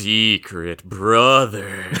secret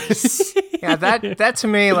brothers." Yeah, that to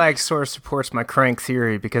me like sort of supports my crank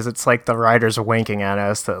theory because it's like the writers are winking at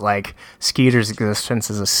us that like Skeeter's existence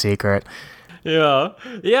is a secret.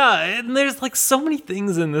 Yeah, and there's like so many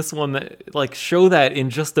things in this one that like show that in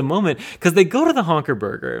just a moment, because they go to the Honker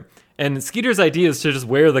Burger, and Skeeter's idea is to just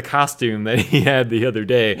wear the costume that he had the other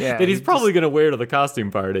day, that he's probably going to wear to the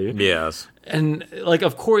costume party. Yes. And like,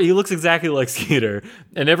 of course, he looks exactly like Skeeter,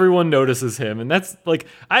 and everyone notices him, and that's like,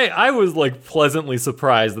 I was like pleasantly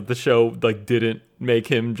surprised that the show like didn't make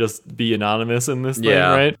him just be anonymous in this thing,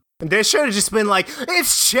 right? They should have just been like,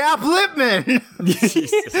 it's Chap Lipman!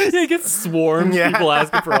 Yeah, he gets swarmed, people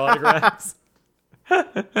asking for autographs.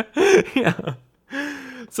 Yeah.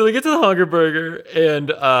 So they get to the Honker Burger,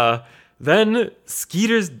 and then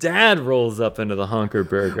Skeeter's dad rolls up into the Honker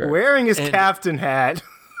Burger. Wearing his captain hat.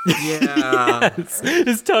 Yeah. Yes,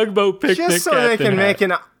 his tugboat picnic just so they can make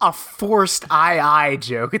a forced aye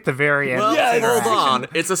joke at the very end. Well, hold on.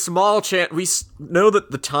 It's a small chance. We know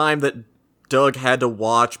that the time that Doug had to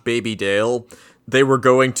watch Baby Dale, they were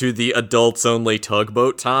going to the adults-only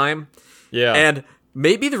tugboat time. Yeah. And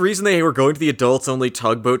maybe the reason they were going to the adults-only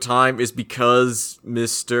tugboat time is because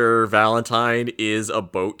Mr. Valentine is a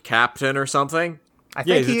boat captain or something. I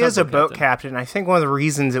think he is a boat captain. I think one of the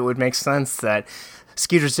reasons it would make sense that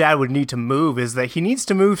Skeeter's dad would need to move is that he needs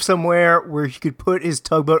to move somewhere where he could put his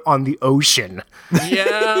tugboat on the ocean.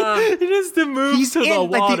 Yeah. He needs to move to the water.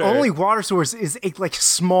 Like, the only water source is a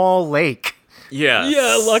small lake. Yes.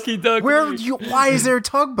 Yeah, Lucky Doug. Why is there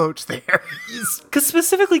tugboats there? Because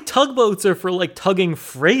specifically tugboats are for like tugging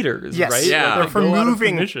freighters, right? Yeah. They're for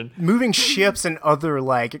moving ships and other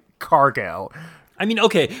like cargo. I mean,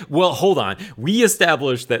 okay, well, hold on. We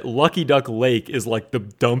established that Lucky Duck Lake is like the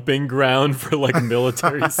dumping ground for like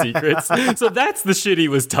military secrets. So that's the shit he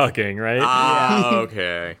was tugging, right? Ah,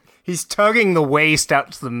 okay. He's tugging the waste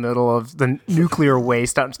out to the middle of the nuclear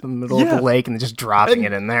waste out to the middle of the lake and just dropping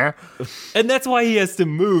it in there. And that's why he has to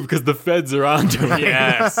move, because the feds are onto him.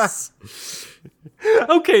 Yes.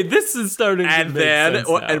 Okay, this is starting to make sense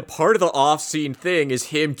now. And part of the off-scene thing is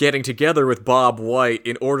him getting together with Bob White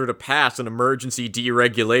in order to pass an emergency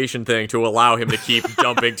deregulation thing to allow him to keep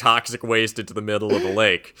dumping toxic waste into the middle of the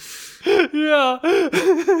lake. Yeah.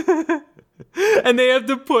 And they have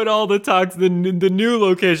to put all the the new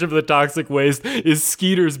location for the toxic waste is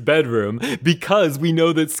Skeeter's bedroom, because we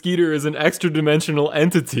know that Skeeter is an extra-dimensional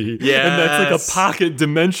entity. Yes. And that's like a pocket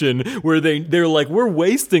dimension where they're like, we're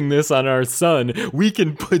wasting this on our son. We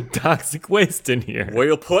can put toxic waste in here.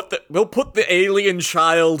 We'll put the alien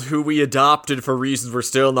child who we adopted for reasons we're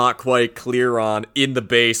still not quite clear on in the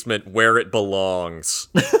basement where it belongs.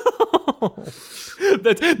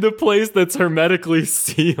 That's the place that's hermetically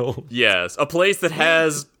sealed. Yes, a place that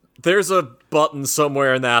there's a button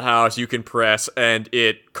somewhere in that house you can press and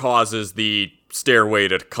it causes the stairway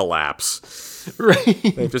to collapse.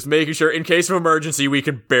 Right. Just making sure in case of emergency we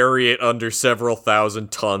can bury it under several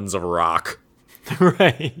thousand tons of rock.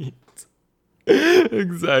 Right.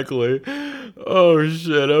 Exactly. Oh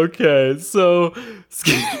shit, okay. So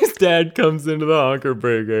Skeeter's dad comes into the Honker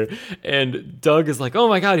Burger, and Doug is like, oh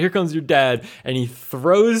my god, here comes your dad, and he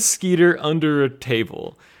throws Skeeter under a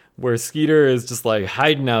table where Skeeter is just like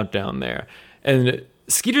hiding out down there. And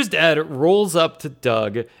Skeeter's dad rolls up to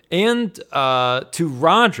Doug and to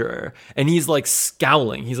Roger, and he's like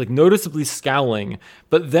scowling. He's like noticeably scowling,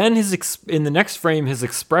 but then in the next frame his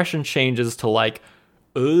expression changes to like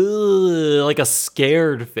a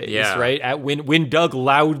scared face, right? At when Doug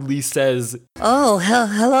loudly says, "Oh,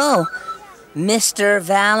 hello, Mr.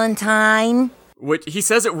 Valentine." Which he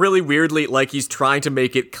says it really weirdly, like he's trying to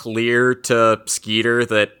make it clear to Skeeter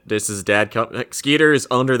that this is dad. Skeeter is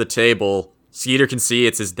under the table. Skeeter can see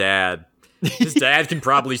it's his dad. His dad can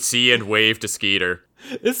probably see and wave to Skeeter.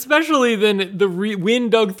 Especially then when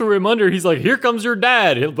Doug threw him under, he's like, here comes your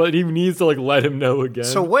dad, but he needs to like let him know again.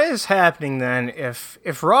 So what is happening then if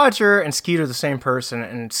Roger and Skeeter are the same person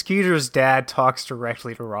and Skeeter's dad talks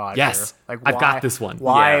directly to Roger? Yes, like I've got this one.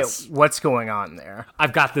 Why? Yes. What's going on there?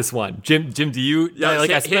 I've got this one. Jim, do you?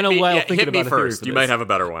 I spent a while thinking about it first. You might have a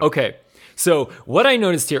better one. Okay. So what I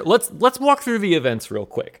noticed here, let's walk through the events real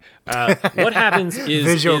quick. What happens is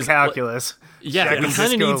visual calculus. Yeah, we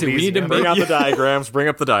kind of need to. We need to bring out the diagrams. Bring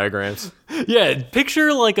up the diagrams. Yeah,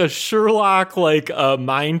 picture like a Sherlock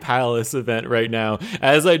Mind Palace event right now,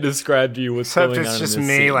 as I described to you what's going on. Except it's just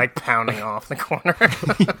me scene. like pounding off the corner.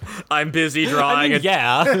 I'm busy drawing.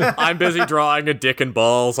 Yeah, I'm busy drawing a dick and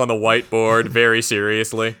balls on the whiteboard very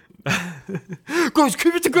seriously. Guys,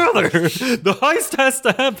 keep it together. The heist has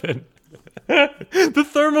to happen. The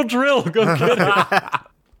thermal drill. Go get it.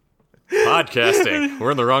 Podcasting.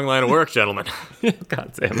 We're in the wrong line of work, gentlemen.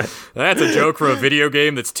 God damn it. That's a joke for a video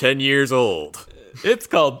game that's 10 years old. It's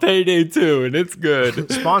called Payday 2, and it's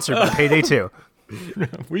good. Sponsored by Payday 2.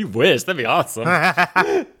 We wish. That'd be awesome.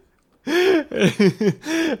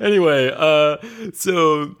 Anyway,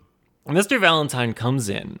 so Mr. Valentine comes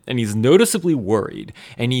in and he's noticeably worried,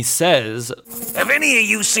 and he says, Have any of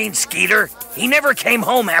you seen Skeeter? He never came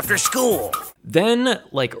home after school. Then,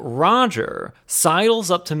 like, Roger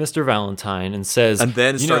sidles up to Mr. Valentine and says... And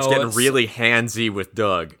then starts getting really handsy with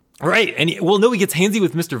Doug. Right, and he gets handsy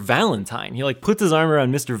with Mr. Valentine. He, like, puts his arm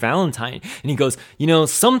around Mr. Valentine, and he goes,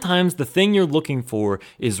 sometimes the thing you're looking for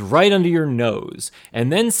is right under your nose.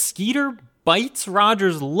 And then Skeeter bites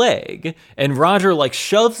Roger's leg, and Roger, like,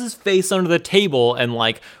 shoves his face under the table and,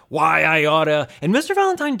 like, why I oughta... And Mr.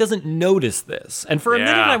 Valentine doesn't notice this. And for a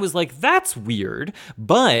minute, I was like, that's weird.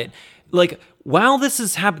 But, like, while this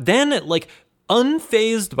is happening, then, like...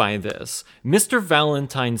 Unfazed by this, Mr.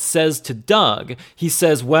 Valentine says to Doug, he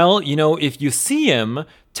says, well, if you see him,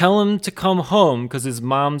 tell him to come home because his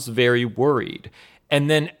mom's very worried. And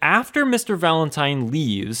then after Mr. Valentine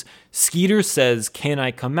leaves, Skeeter says, can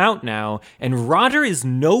I come out now? And Roger is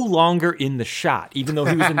no longer in the shot, even though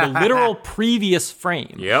he was in the literal previous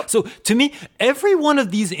frame. Yep. So to me, every one of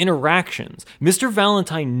these interactions, Mr.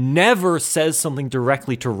 Valentine never says something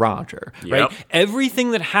directly to Roger, right?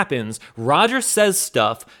 Everything that happens, Roger says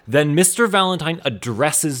stuff, then Mr. Valentine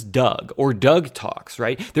addresses Doug, or Doug talks,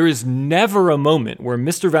 right? There is never a moment where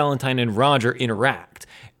Mr. Valentine and Roger interact.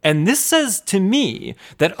 And this says to me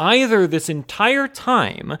that either this entire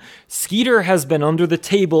time, Skeeter has been under the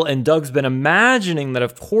table and Doug's been imagining that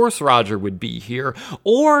of course Roger would be here,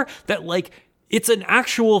 or that, like, it's an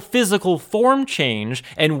actual physical form change,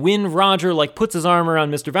 and when Roger, like, puts his arm around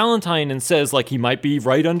Mr. Valentine and says, like, he might be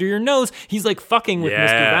right under your nose, he's, like, fucking with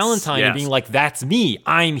Mr. Valentine and being like, that's me,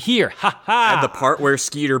 I'm here, ha ha. And the part where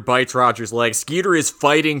Skeeter bites Roger's leg, Skeeter is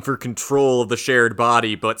fighting for control of the shared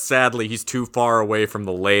body, but sadly he's too far away from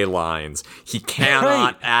the ley lines. He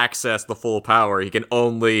cannot access the full power. He can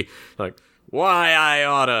only, like... Why I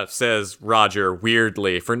oughta, says Roger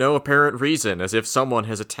weirdly, for no apparent reason, as if someone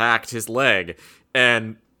has attacked his leg.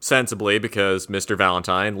 And sensibly, because Mr.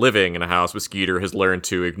 Valentine, living in a house with Skeeter, has learned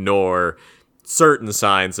to ignore certain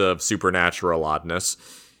signs of supernatural oddness.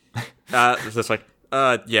 It's just like,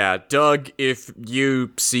 Doug, if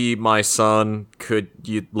you see my son, could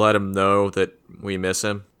you let him know that we miss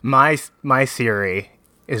him? My theory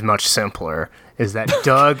is much simpler. Is that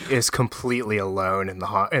Doug is completely alone in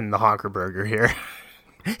the Honker Burger here.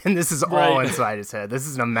 And this is all inside his head. This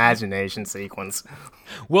is an imagination sequence.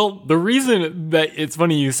 Well, the reason that it's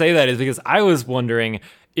funny you say that is because I was wondering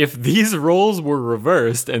if these roles were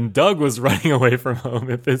reversed and Doug was running away from home,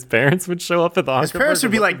 if his parents would show up at the Honker Burger. His parents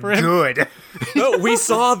would be like, good. No, we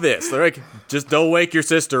saw this. They're like, just don't wake your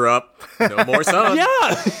sister up. No more son.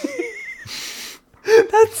 Yeah.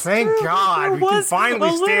 Thank God, we can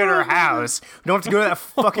finally stay at our house. We don't have to go to that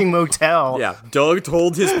fucking motel. Yeah, Doug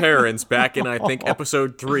told his parents back in, I think,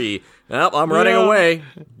 episode 3, I'm running away.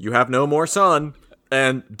 You have no more son.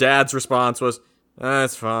 And Dad's response was,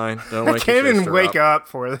 that's fine. Don't wake your sister up. I can't even wake up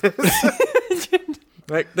for this.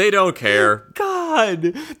 Like, they don't care.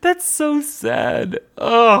 God, that's so sad.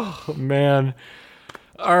 Oh, man.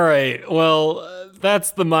 All right, well...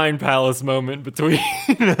 That's the Mind Palace moment between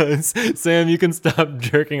us. Sam, you can stop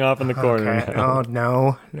jerking off in the corner now. Oh,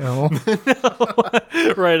 no. No.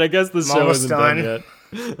 Right, I guess the show isn't done yet.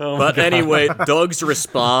 Oh, but anyway, Doug's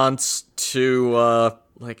response to,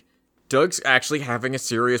 Doug's actually having a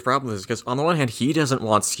serious problem with this, because on the one hand, he doesn't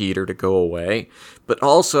want Skeeter to go away, but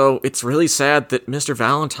also, it's really sad that Mr.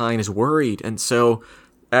 Valentine is worried, and so,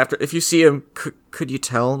 if you see him, could you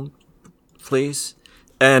tell him, please?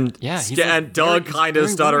 And Doug kind of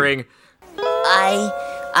stuttering.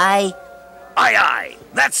 Aye,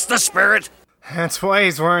 that's the spirit. That's why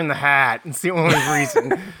he's wearing the hat. It's the only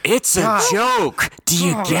reason. It's a joke. Do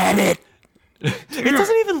you get it? It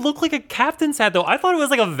doesn't even look like a captain's hat, though. I thought it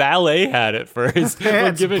was like a valet hat at first.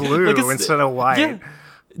 It's blue instead of white. Yeah.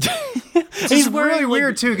 It's really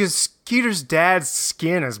weird, too, because Skeeter's dad's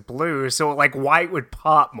skin is blue, so, like, white would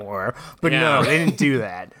pop more. But no, they didn't do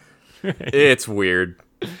that. It's weird.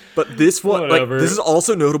 But this one, this is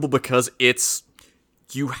also notable because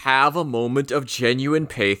you have a moment of genuine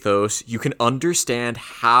pathos. You can understand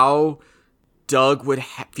how Doug would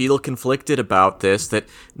feel conflicted about this, that,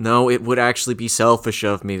 no, it would actually be selfish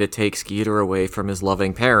of me to take Skeeter away from his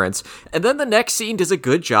loving parents. And then the next scene does a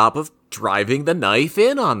good job of driving the knife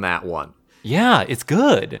in on that one. Yeah, it's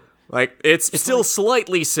good. Like, it's still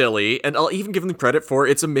slightly silly, and I'll even give them credit for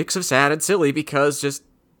it's a mix of sad and silly, because just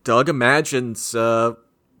Doug imagines the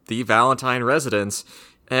Valentine residence,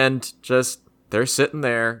 and just, they're sitting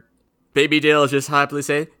there. Baby Dale just happily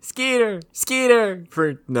saying, Skeeter,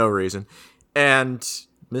 for no reason. And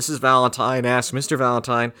Mrs. Valentine asks Mr.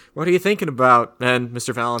 Valentine, "What are you thinking about?" And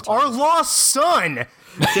Mr. Valentine, Our lost son!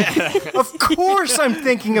 Of course I'm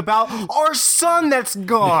thinking about our son that's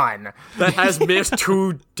gone! that has missed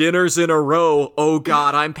 2 dinners in a row. Oh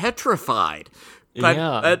God, I'm petrified.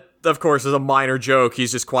 That, of course, is a minor joke.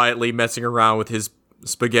 He's just quietly messing around with his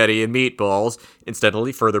spaghetti and meatballs.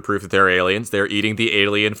 Incidentally, further proof that they're aliens. They're eating the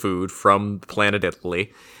alien food from planet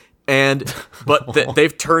Italy. But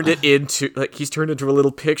they've turned it into, like, he's turned into a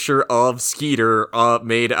little picture of Skeeter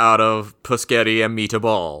made out of Puschetti and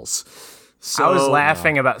meatballs. So, I was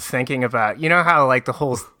laughing about thinking about, you know how like the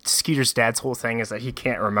whole Skeeter's dad's whole thing is that he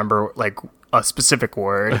can't remember like a specific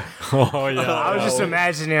word. Oh yeah. I was just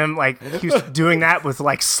imagining him like he was doing that with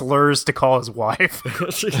like slurs to call his wife.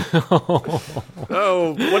 Oh,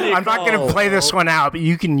 what do you I'm not going to play this one out, but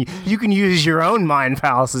you can use your own mind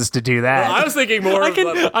palaces to do that. I was thinking more I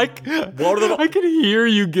can hear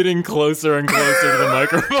you getting closer and closer to the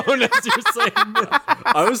microphone as you're saying this.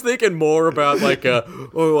 I was thinking more about like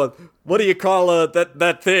what do you call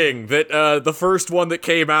that thing that the first one that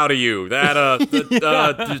came out of you,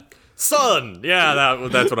 that sun? Yeah,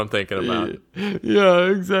 that's what I'm thinking about. Yeah,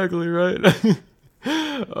 exactly right.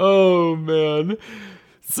 Oh man.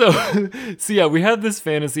 So yeah, we have this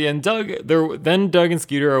fantasy, and Doug and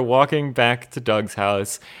Skeeter are walking back to Doug's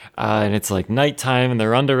house, and it's like nighttime, and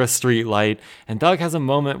they're under a street light, and Doug has a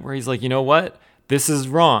moment where he's like, you know what? This is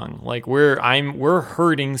wrong. Like we're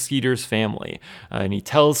hurting Skeeter's family, and he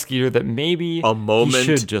tells Skeeter that maybe a moment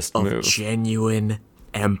he should just of move. Genuine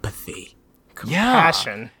empathy,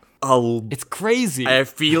 Compassion. It's crazy. A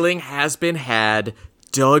feeling has been had.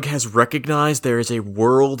 Doug has recognized there is a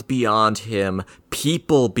world beyond him,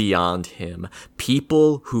 people beyond him,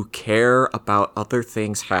 people who care about other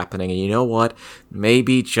things happening. And you know what?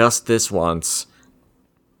 Maybe just this once,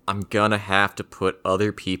 I'm gonna have to put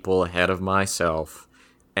other people ahead of myself.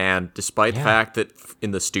 And despite the fact that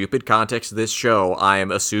in the stupid context of this show, I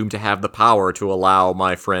am assumed to have the power to allow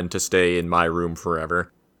my friend to stay in my room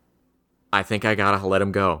forever, I think I gotta let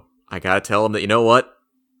him go. I gotta tell him that, you know what?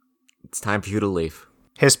 It's time for you to leave.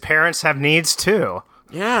 His parents have needs too.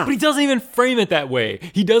 Yeah. But he doesn't even frame it that way.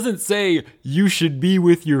 He doesn't say, you should be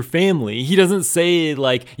with your family. He doesn't say,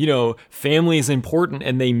 like, you know, family is important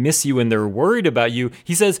and they miss you and they're worried about you.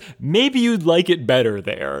 He says, maybe you'd like it better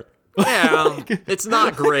there. Yeah, it's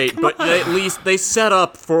not great, but at least they set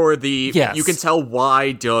up for the... Yes. You can tell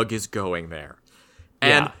why Doug is going there.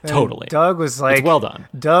 And totally. Doug was like... It's well done.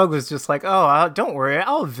 Doug was just like, don't worry,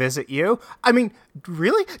 I'll visit you. I mean,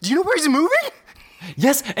 really? Do you know where he's moving?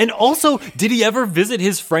 Yes, and also, did he ever visit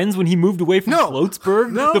his friends when he moved away from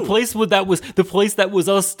Sloatsburg? No. The place that was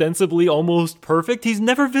ostensibly almost perfect. He's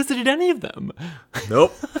never visited any of them.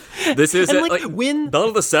 Nope. This is and it. when none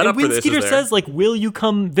of the setup when for this Skeeter is there. says, like, will you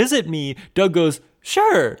come visit me? Doug goes,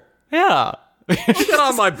 sure, yeah. I get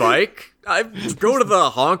on my bike. I go to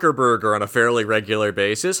the Honker Burger on a fairly regular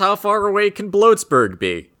basis. How far away can Bloatsburg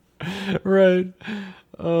be? Right.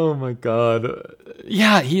 Oh my god.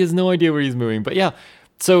 Yeah, he has no idea where he's moving. But yeah,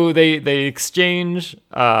 so they exchange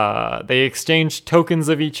tokens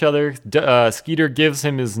of each other. Skeeter gives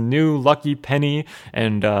him his new lucky penny,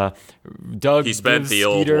 and Doug He spent gives the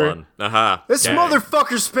old Skeeter, one. Aha. This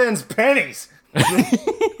motherfucker spends pennies.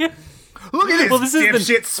 Look at this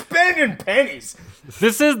dipshit spending pennies.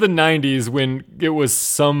 This is the 90s when it was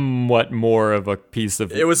somewhat more of a piece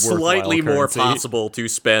of It was slightly worthwhile more currency. possible to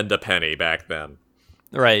spend a penny back then.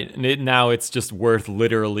 Right. And now it's just worth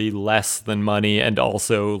literally less than money and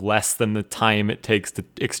also less than the time it takes to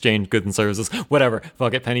exchange goods and services. Whatever.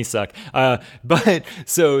 Fuck it. Pennies suck. But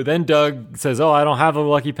so then Doug says, oh, I don't have a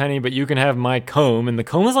lucky penny, but you can have my comb. And the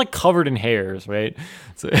comb is like covered in hairs, right?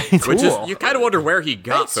 So it's Which cool. is, you kind of wonder where he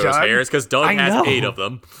got Thanks, those Doug. hairs, because Doug I has know. 8 of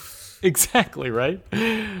them. Exactly, right?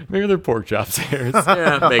 Maybe they're pork chops hairs.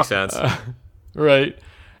 Yeah, makes sense. Right.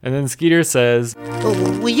 And then Skeeter says,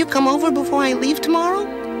 Oh, will you come over before I leave tomorrow?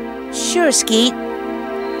 Sure, Skeet.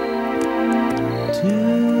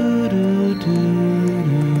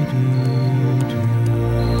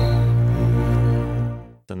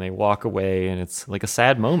 and they walk away, and it's like a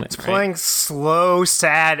sad moment. It's Playing slow,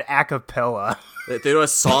 sad a cappella. They do a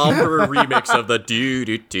somber remix of the do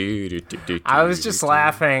do do do do do. I was just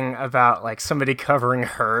laughing about like somebody covering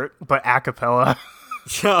Hurt, but a cappella.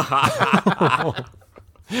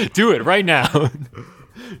 Do it right now.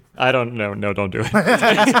 I don't know. No, don't do it.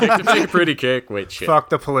 Take a pretty kick. Wait, shit. Fuck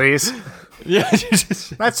the police. Yeah,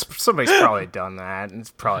 That's somebody's probably done that, and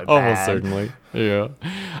it's probably bad. almost certainly. Yeah.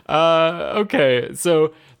 Okay,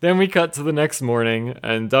 so then we cut to the next morning,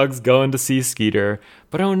 and Doug's going to see Skeeter,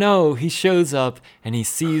 but oh no, he shows up and he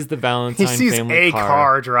sees the Valentine He sees family a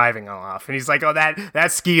car driving off, and he's like, "Oh,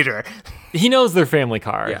 that's Skeeter." He knows their family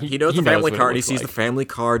car. Yeah, he knows the family car, and he sees the family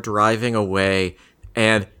car driving away,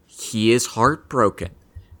 and he is heartbroken.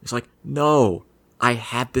 He's like, no, I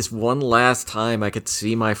had this one last time I could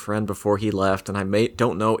see my friend before he left, and I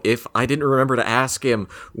don't know if I didn't remember to ask him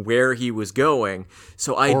where he was going,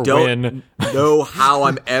 so I don't know how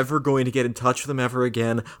I'm ever going to get in touch with him ever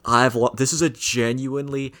again. This is a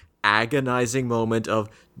genuinely agonizing moment of,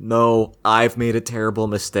 no, I've made a terrible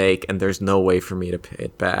mistake, and there's no way for me to pay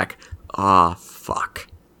it back. Ah, fuck.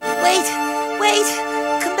 Wait,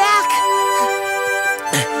 come back.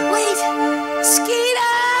 Wait, Skeeter!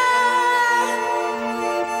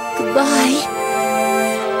 Goodbye.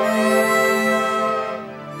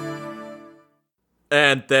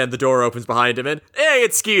 And then the door opens behind him, and, hey,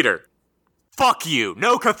 it's Skeeter. Fuck you,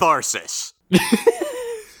 no catharsis.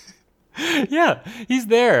 Yeah, he's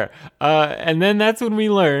there. And then that's when we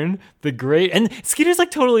learn and Skeeter's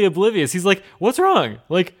like totally oblivious. He's like, what's wrong?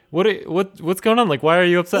 Like, what's going on? Like, why are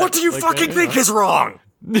you upset? What do you fucking think is wrong?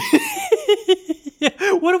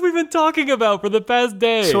 Yeah, what have we been talking about for the past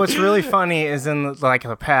day? So what's really funny is in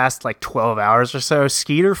the past 12 hours or so,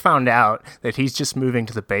 Skeeter found out that he's just moving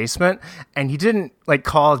to the basement, and he didn't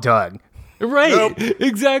call Doug. Right, Nope.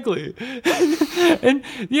 Exactly. And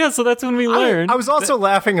yeah, so that's when we learned. I was also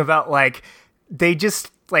laughing about they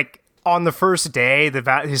just on the first day,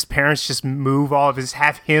 his parents just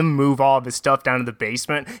have him move all of his stuff down to the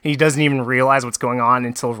basement, and he doesn't even realize what's going on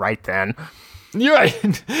until right then. You're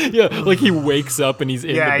right. Yeah, like he wakes up and he's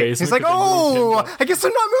in the basement. He's like, "Oh, I guess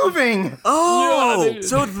I'm not moving." Oh, Yeah,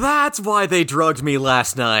 so that's why they drugged me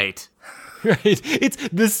last night. Right. It's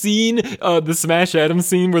the scene, the Smash Adams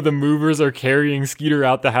scene where the movers are carrying Skeeter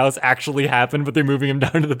out the house actually happened, but they're moving him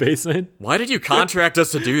down to the basement. Why did you contract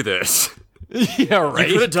us to do this? Yeah, right.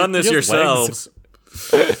 You could have done this He has yourselves.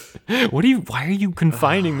 Why are you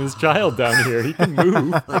confining this child down here? He can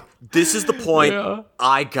move. This is the point Yeah.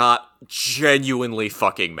 I got genuinely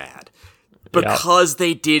fucking mad. Because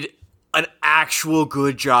they did an actual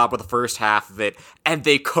good job with the first half of it, and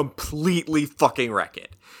they completely fucking wreck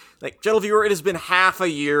it. Gentle viewer, it has been half a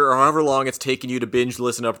year, or however long it's taken you to binge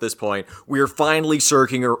listen up to this point. We are finally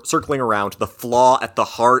circling around to the flaw at the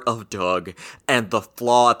heart of Doug, and the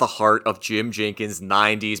flaw at the heart of Jim Jenkins'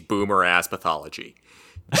 90s boomer-ass pathology.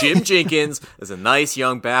 Jim Jenkins is a nice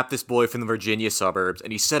young Baptist boy from the Virginia suburbs,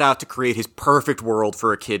 and he set out to create his perfect world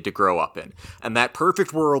for a kid to grow up in. And that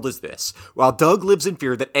perfect world is this. While Doug lives in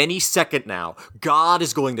fear that any second now, God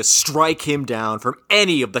is going to strike him down from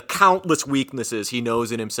any of the countless weaknesses he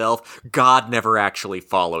knows in himself, God never actually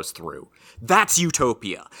follows through. That's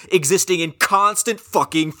utopia, existing in constant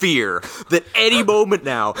fucking fear that any moment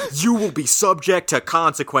now, you will be subject to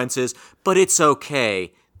consequences, but it's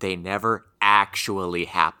okay. They never actually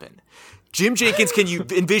happen. Jim Jenkins can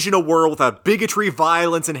envision a world without bigotry,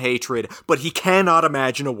 violence, and hatred, but he cannot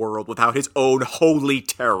imagine a world without his own holy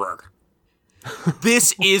terror.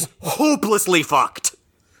 This is hopelessly fucked.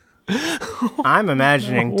 I'm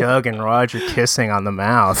imagining Doug and Roger kissing on the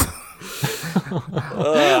mouth.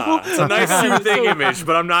 It's a nice soothing image,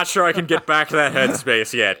 but I'm not sure I can get back to that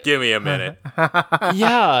headspace yet. Give me a minute.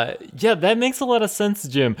 Yeah, that makes a lot of sense,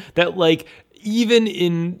 Jim. That even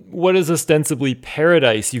in what is ostensibly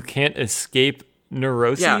paradise, you can't escape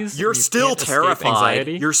neuroses. Yeah, you're still terrified.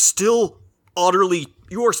 You're still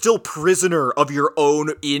you are still prisoner of your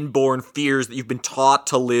own inborn fears that you've been taught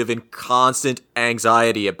to live in constant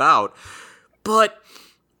anxiety about. But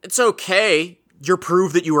it's okay. You're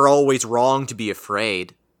proof that you are always wrong to be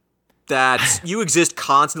afraid. That you exist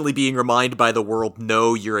constantly being reminded by the world,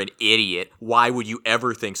 no, you're an idiot. Why would you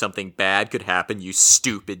ever think something bad could happen, you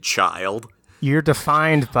stupid child? You're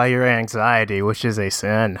defined by your anxiety, which is a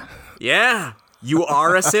sin. Yeah, you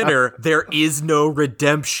are a sinner. There is no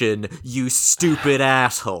redemption, you stupid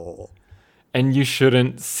asshole. And you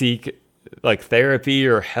shouldn't seek therapy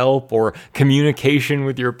or help or communication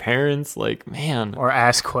with your parents. Man. Or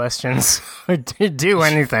ask questions. Or do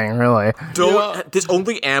anything, really. This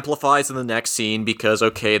only amplifies in the next scene because,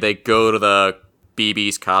 they go to the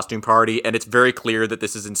BB's costume party, and it's very clear that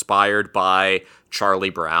this is inspired by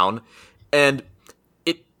Charlie Brown. And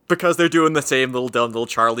because they're doing the same little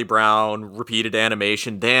Charlie Brown repeated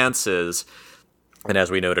animation dances, and as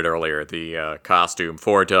we noted earlier, the costume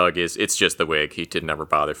for Doug it's just the wig. He didn't ever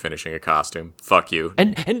bother finishing a costume. Fuck you.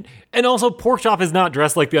 And also, Porkchop is not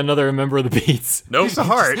dressed like another member of the Beats. Nope. He's a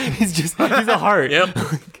heart. He's a heart. Yep.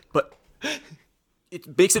 But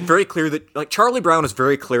it makes it very clear that, like, Charlie Brown is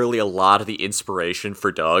very clearly a lot of the inspiration for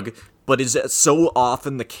Doug, but is so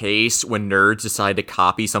often the case when nerds decide to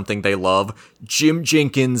copy something they love, Jim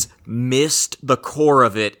Jenkins missed the core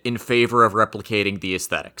of it in favor of replicating the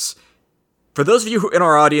aesthetics. For those of you in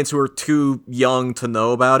our audience who are too young to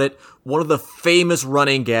know about it, one of the famous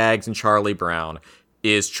running gags in Charlie Brown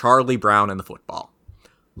is Charlie Brown and the football.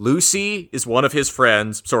 Lucy is one of his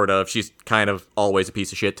friends, sort of. She's kind of always a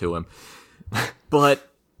piece of shit to him.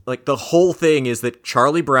 But, like, the whole thing is that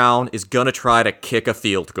Charlie Brown is gonna try to kick a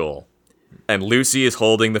field goal. And Lucy is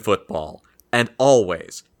holding the football. And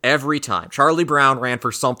always, every time, Charlie Brown ran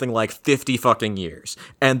for something like 50 fucking years.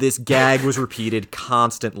 And this gag was repeated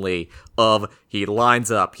constantly of, he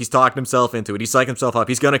lines up, he's talking himself into it, he's psyching himself up,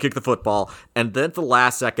 he's gonna kick the football, and then at the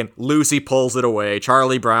last second, Lucy pulls it away,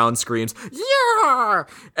 Charlie Brown screams, yeah!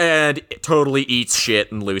 And it totally eats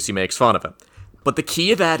shit, and Lucy makes fun of him. But the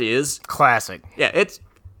key of that is... Classic. Yeah, it's...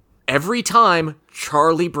 Every time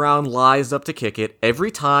Charlie Brown lies up to kick it,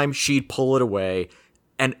 every time she'd pull it away,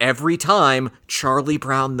 and every time Charlie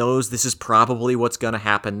Brown knows this is probably what's gonna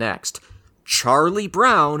happen next. Charlie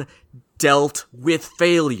Brown dealt with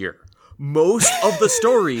failure. Most of the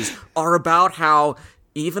stories are about how,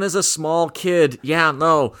 even as a small kid,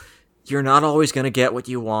 you're not always gonna get what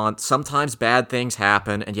you want. Sometimes bad things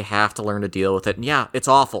happen, and you have to learn to deal with it. And yeah, it's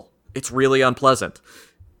awful. It's really unpleasant.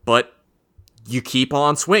 But you keep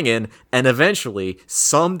on swinging, and eventually,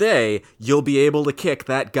 someday, you'll be able to kick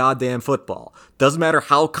that goddamn football. Doesn't matter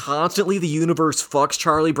how constantly the universe fucks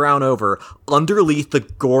Charlie Brown over, underneath the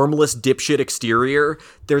gormless dipshit exterior,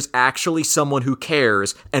 there's actually someone who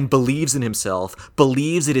cares and believes in himself,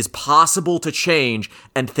 believes it is possible to change,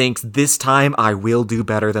 and thinks, this time I will do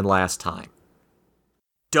better than last time.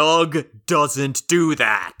 Doug doesn't do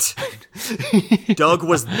that. Doug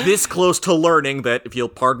was this close to learning that, if you'll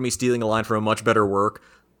pardon me stealing a line from a much better work,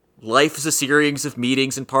 life is a series of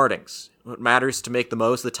meetings and partings. What matters is to make the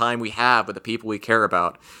most of the time we have with the people we care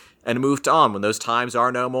about, and move on when those times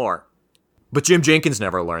are no more. But Jim Jenkins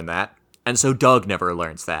never learned that, and so Doug never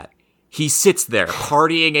learns that. He sits there,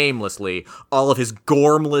 partying aimlessly, all of his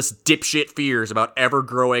gormless dipshit fears about ever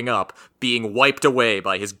growing up being wiped away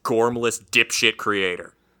by his gormless dipshit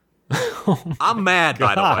creator. I'm mad,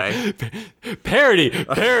 by the way. Parody,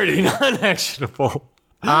 non-actionable.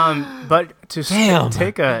 But to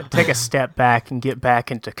take a step back and get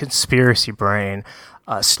back into conspiracy brain,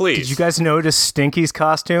 please. Did you guys notice Stinky's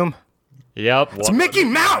costume? Yep. It's Mickey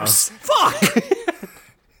Mouse! Fuck!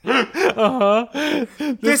 Uh-huh.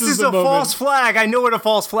 This is a false flag. I know what a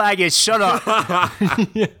false flag is. Shut up.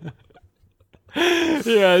 Yeah,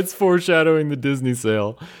 it's foreshadowing the Disney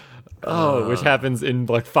sale. Which happens in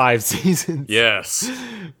like 5 seasons. Yes.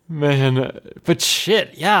 Man, but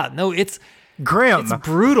shit, yeah, no, it's grim. It's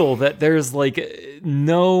brutal that there's like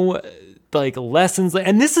no like lessons,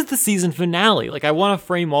 and this is the season finale. Like, I want to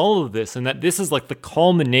frame all of this and that this is like the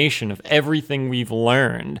culmination of everything we've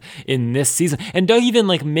learned in this season. And Doug even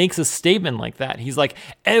like makes a statement like that. He's like,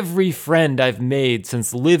 every friend I've made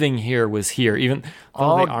since living here was here. Even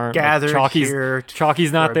though they aren't gathered like, here.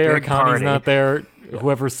 Chalky's not there. Connie's not there.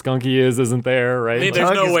 Whoever Skunky isn't there, right? I mean,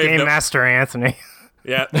 there's Doug no is way Game Master Anthony.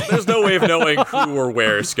 Yeah, there's no way of knowing who or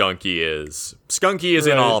where Skunky is. Skunky is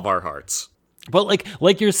in all of our hearts. But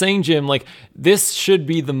like you're saying, Jim, like this should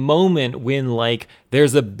be the moment when like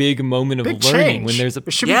there's a big moment of learning. Change. When there's a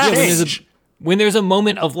change. When there's a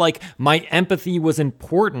moment of like my empathy was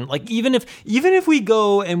important. Like even if we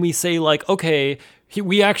go and we say like, okay,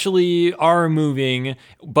 we actually are moving,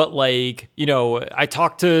 but like, you know,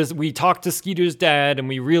 we talked to Skeeter's dad and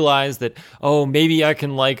we realized that, oh, maybe I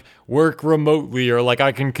can like work remotely or like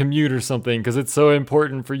I can commute or something because it's so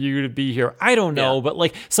important for you to be here. I don't know, but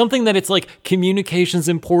like something that it's like communication's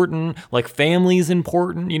important, like family's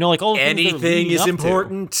important, you know, like all the anything is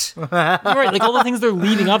important. Right, like all the things they're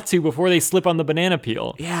leading up to before they slip on the banana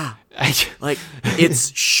peel. Yeah. Like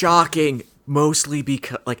it's shocking mostly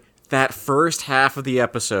because like that first half of the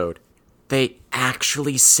episode, they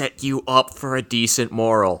actually set you up for a decent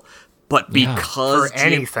moral. But because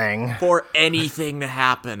for anything to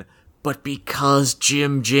happen, but because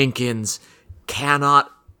Jim Jenkins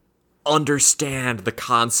cannot understand the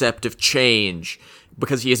concept of change,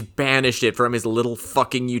 because he has banished it from his little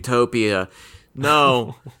fucking utopia.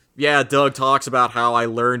 No. Yeah, Doug talks about how I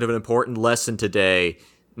learned an important lesson today.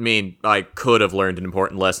 I mean, I could have learned an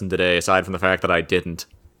important lesson today, aside from the fact that I didn't.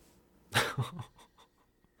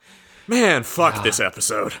 Man, fuck this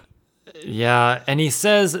episode. Yeah, and he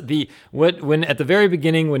says when at the very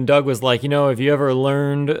beginning when Doug was like, if you ever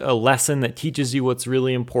learned a lesson that teaches you what's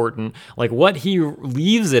really important, like what he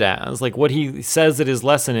leaves it as, like what he says that his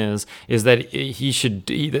lesson is that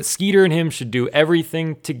that Skeeter and him should do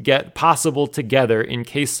everything to get possible together in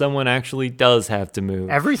case someone actually does have to move.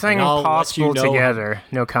 Everything possible together.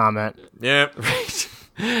 No comment. Yeah. Right.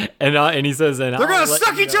 And he says, and they're gonna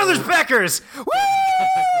suck each other's peckers. Woo!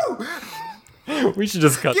 We should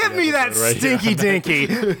just cut. Give me that stinky dinky.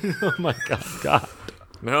 Oh my God.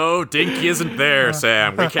 No, Dinky isn't there,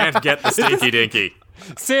 Sam. We can't get the stinky dinky.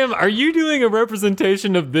 Sam, are you doing a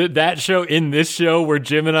representation of that show in this show where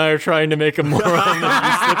Jim and I are trying to make a moral and you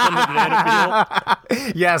slip on the banana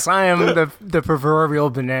peel? Yes, I am the proverbial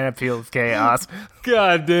banana peel of chaos.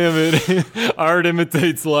 God damn it. Art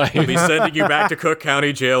imitates life. I'll be sending you back to Cook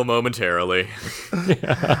County Jail momentarily.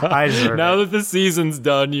 Yeah. I deserve now it. that the season's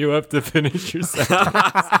done, you have to finish your sentence.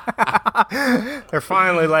 They're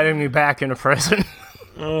finally letting me back into prison.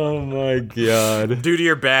 Oh my God. Due to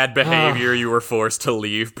your bad behavior, you were forced to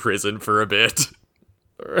leave prison for a bit.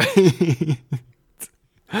 Right.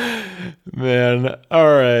 Man,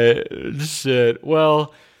 alright. Shit.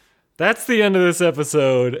 Well, that's the end of this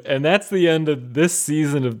episode, and that's the end of this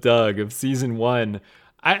season of Doug, of season 1.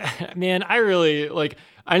 I really,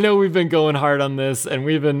 I know we've been going hard on this, and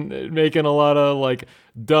we've been making a lot of,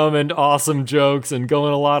 dumb and awesome jokes, and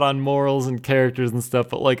going a lot on morals and characters and stuff,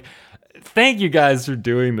 but, thank you guys for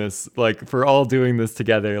doing this, for all doing this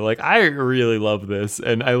together. I really love this,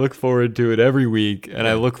 and I look forward to it every week, and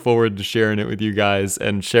I look forward to sharing it with you guys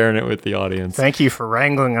and sharing it with the audience. Thank you for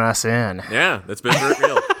wrangling us in. Yeah, that's been very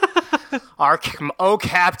real. Oh,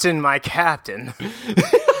 Captain, my Captain.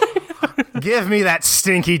 Give me that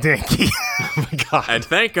stinky dinky. Oh my God. And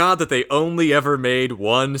thank God that they only ever made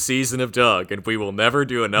one season of Doug, and we will never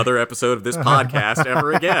do another episode of this podcast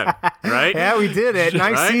ever again. Right? Yeah, we did it.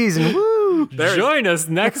 Nice season. Woo! Join us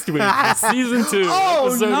next week for season 2. Oh,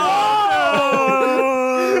 episode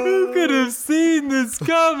no! Who could have seen this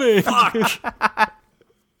coming? Fuck.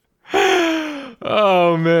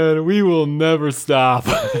 Oh, man. We will never stop.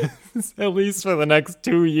 At least for the next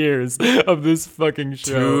 2 years of this fucking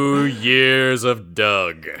show. 2 years of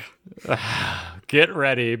Doug. Get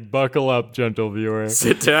ready. Buckle up, gentle viewer.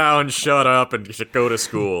 Sit down, shut up, and go to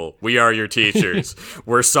school. We are your teachers.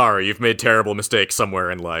 We're sorry you've made terrible mistakes somewhere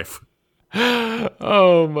in life.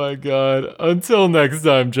 Oh my God. Until next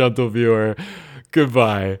time, gentle viewer.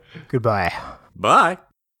 Goodbye. Goodbye. Bye.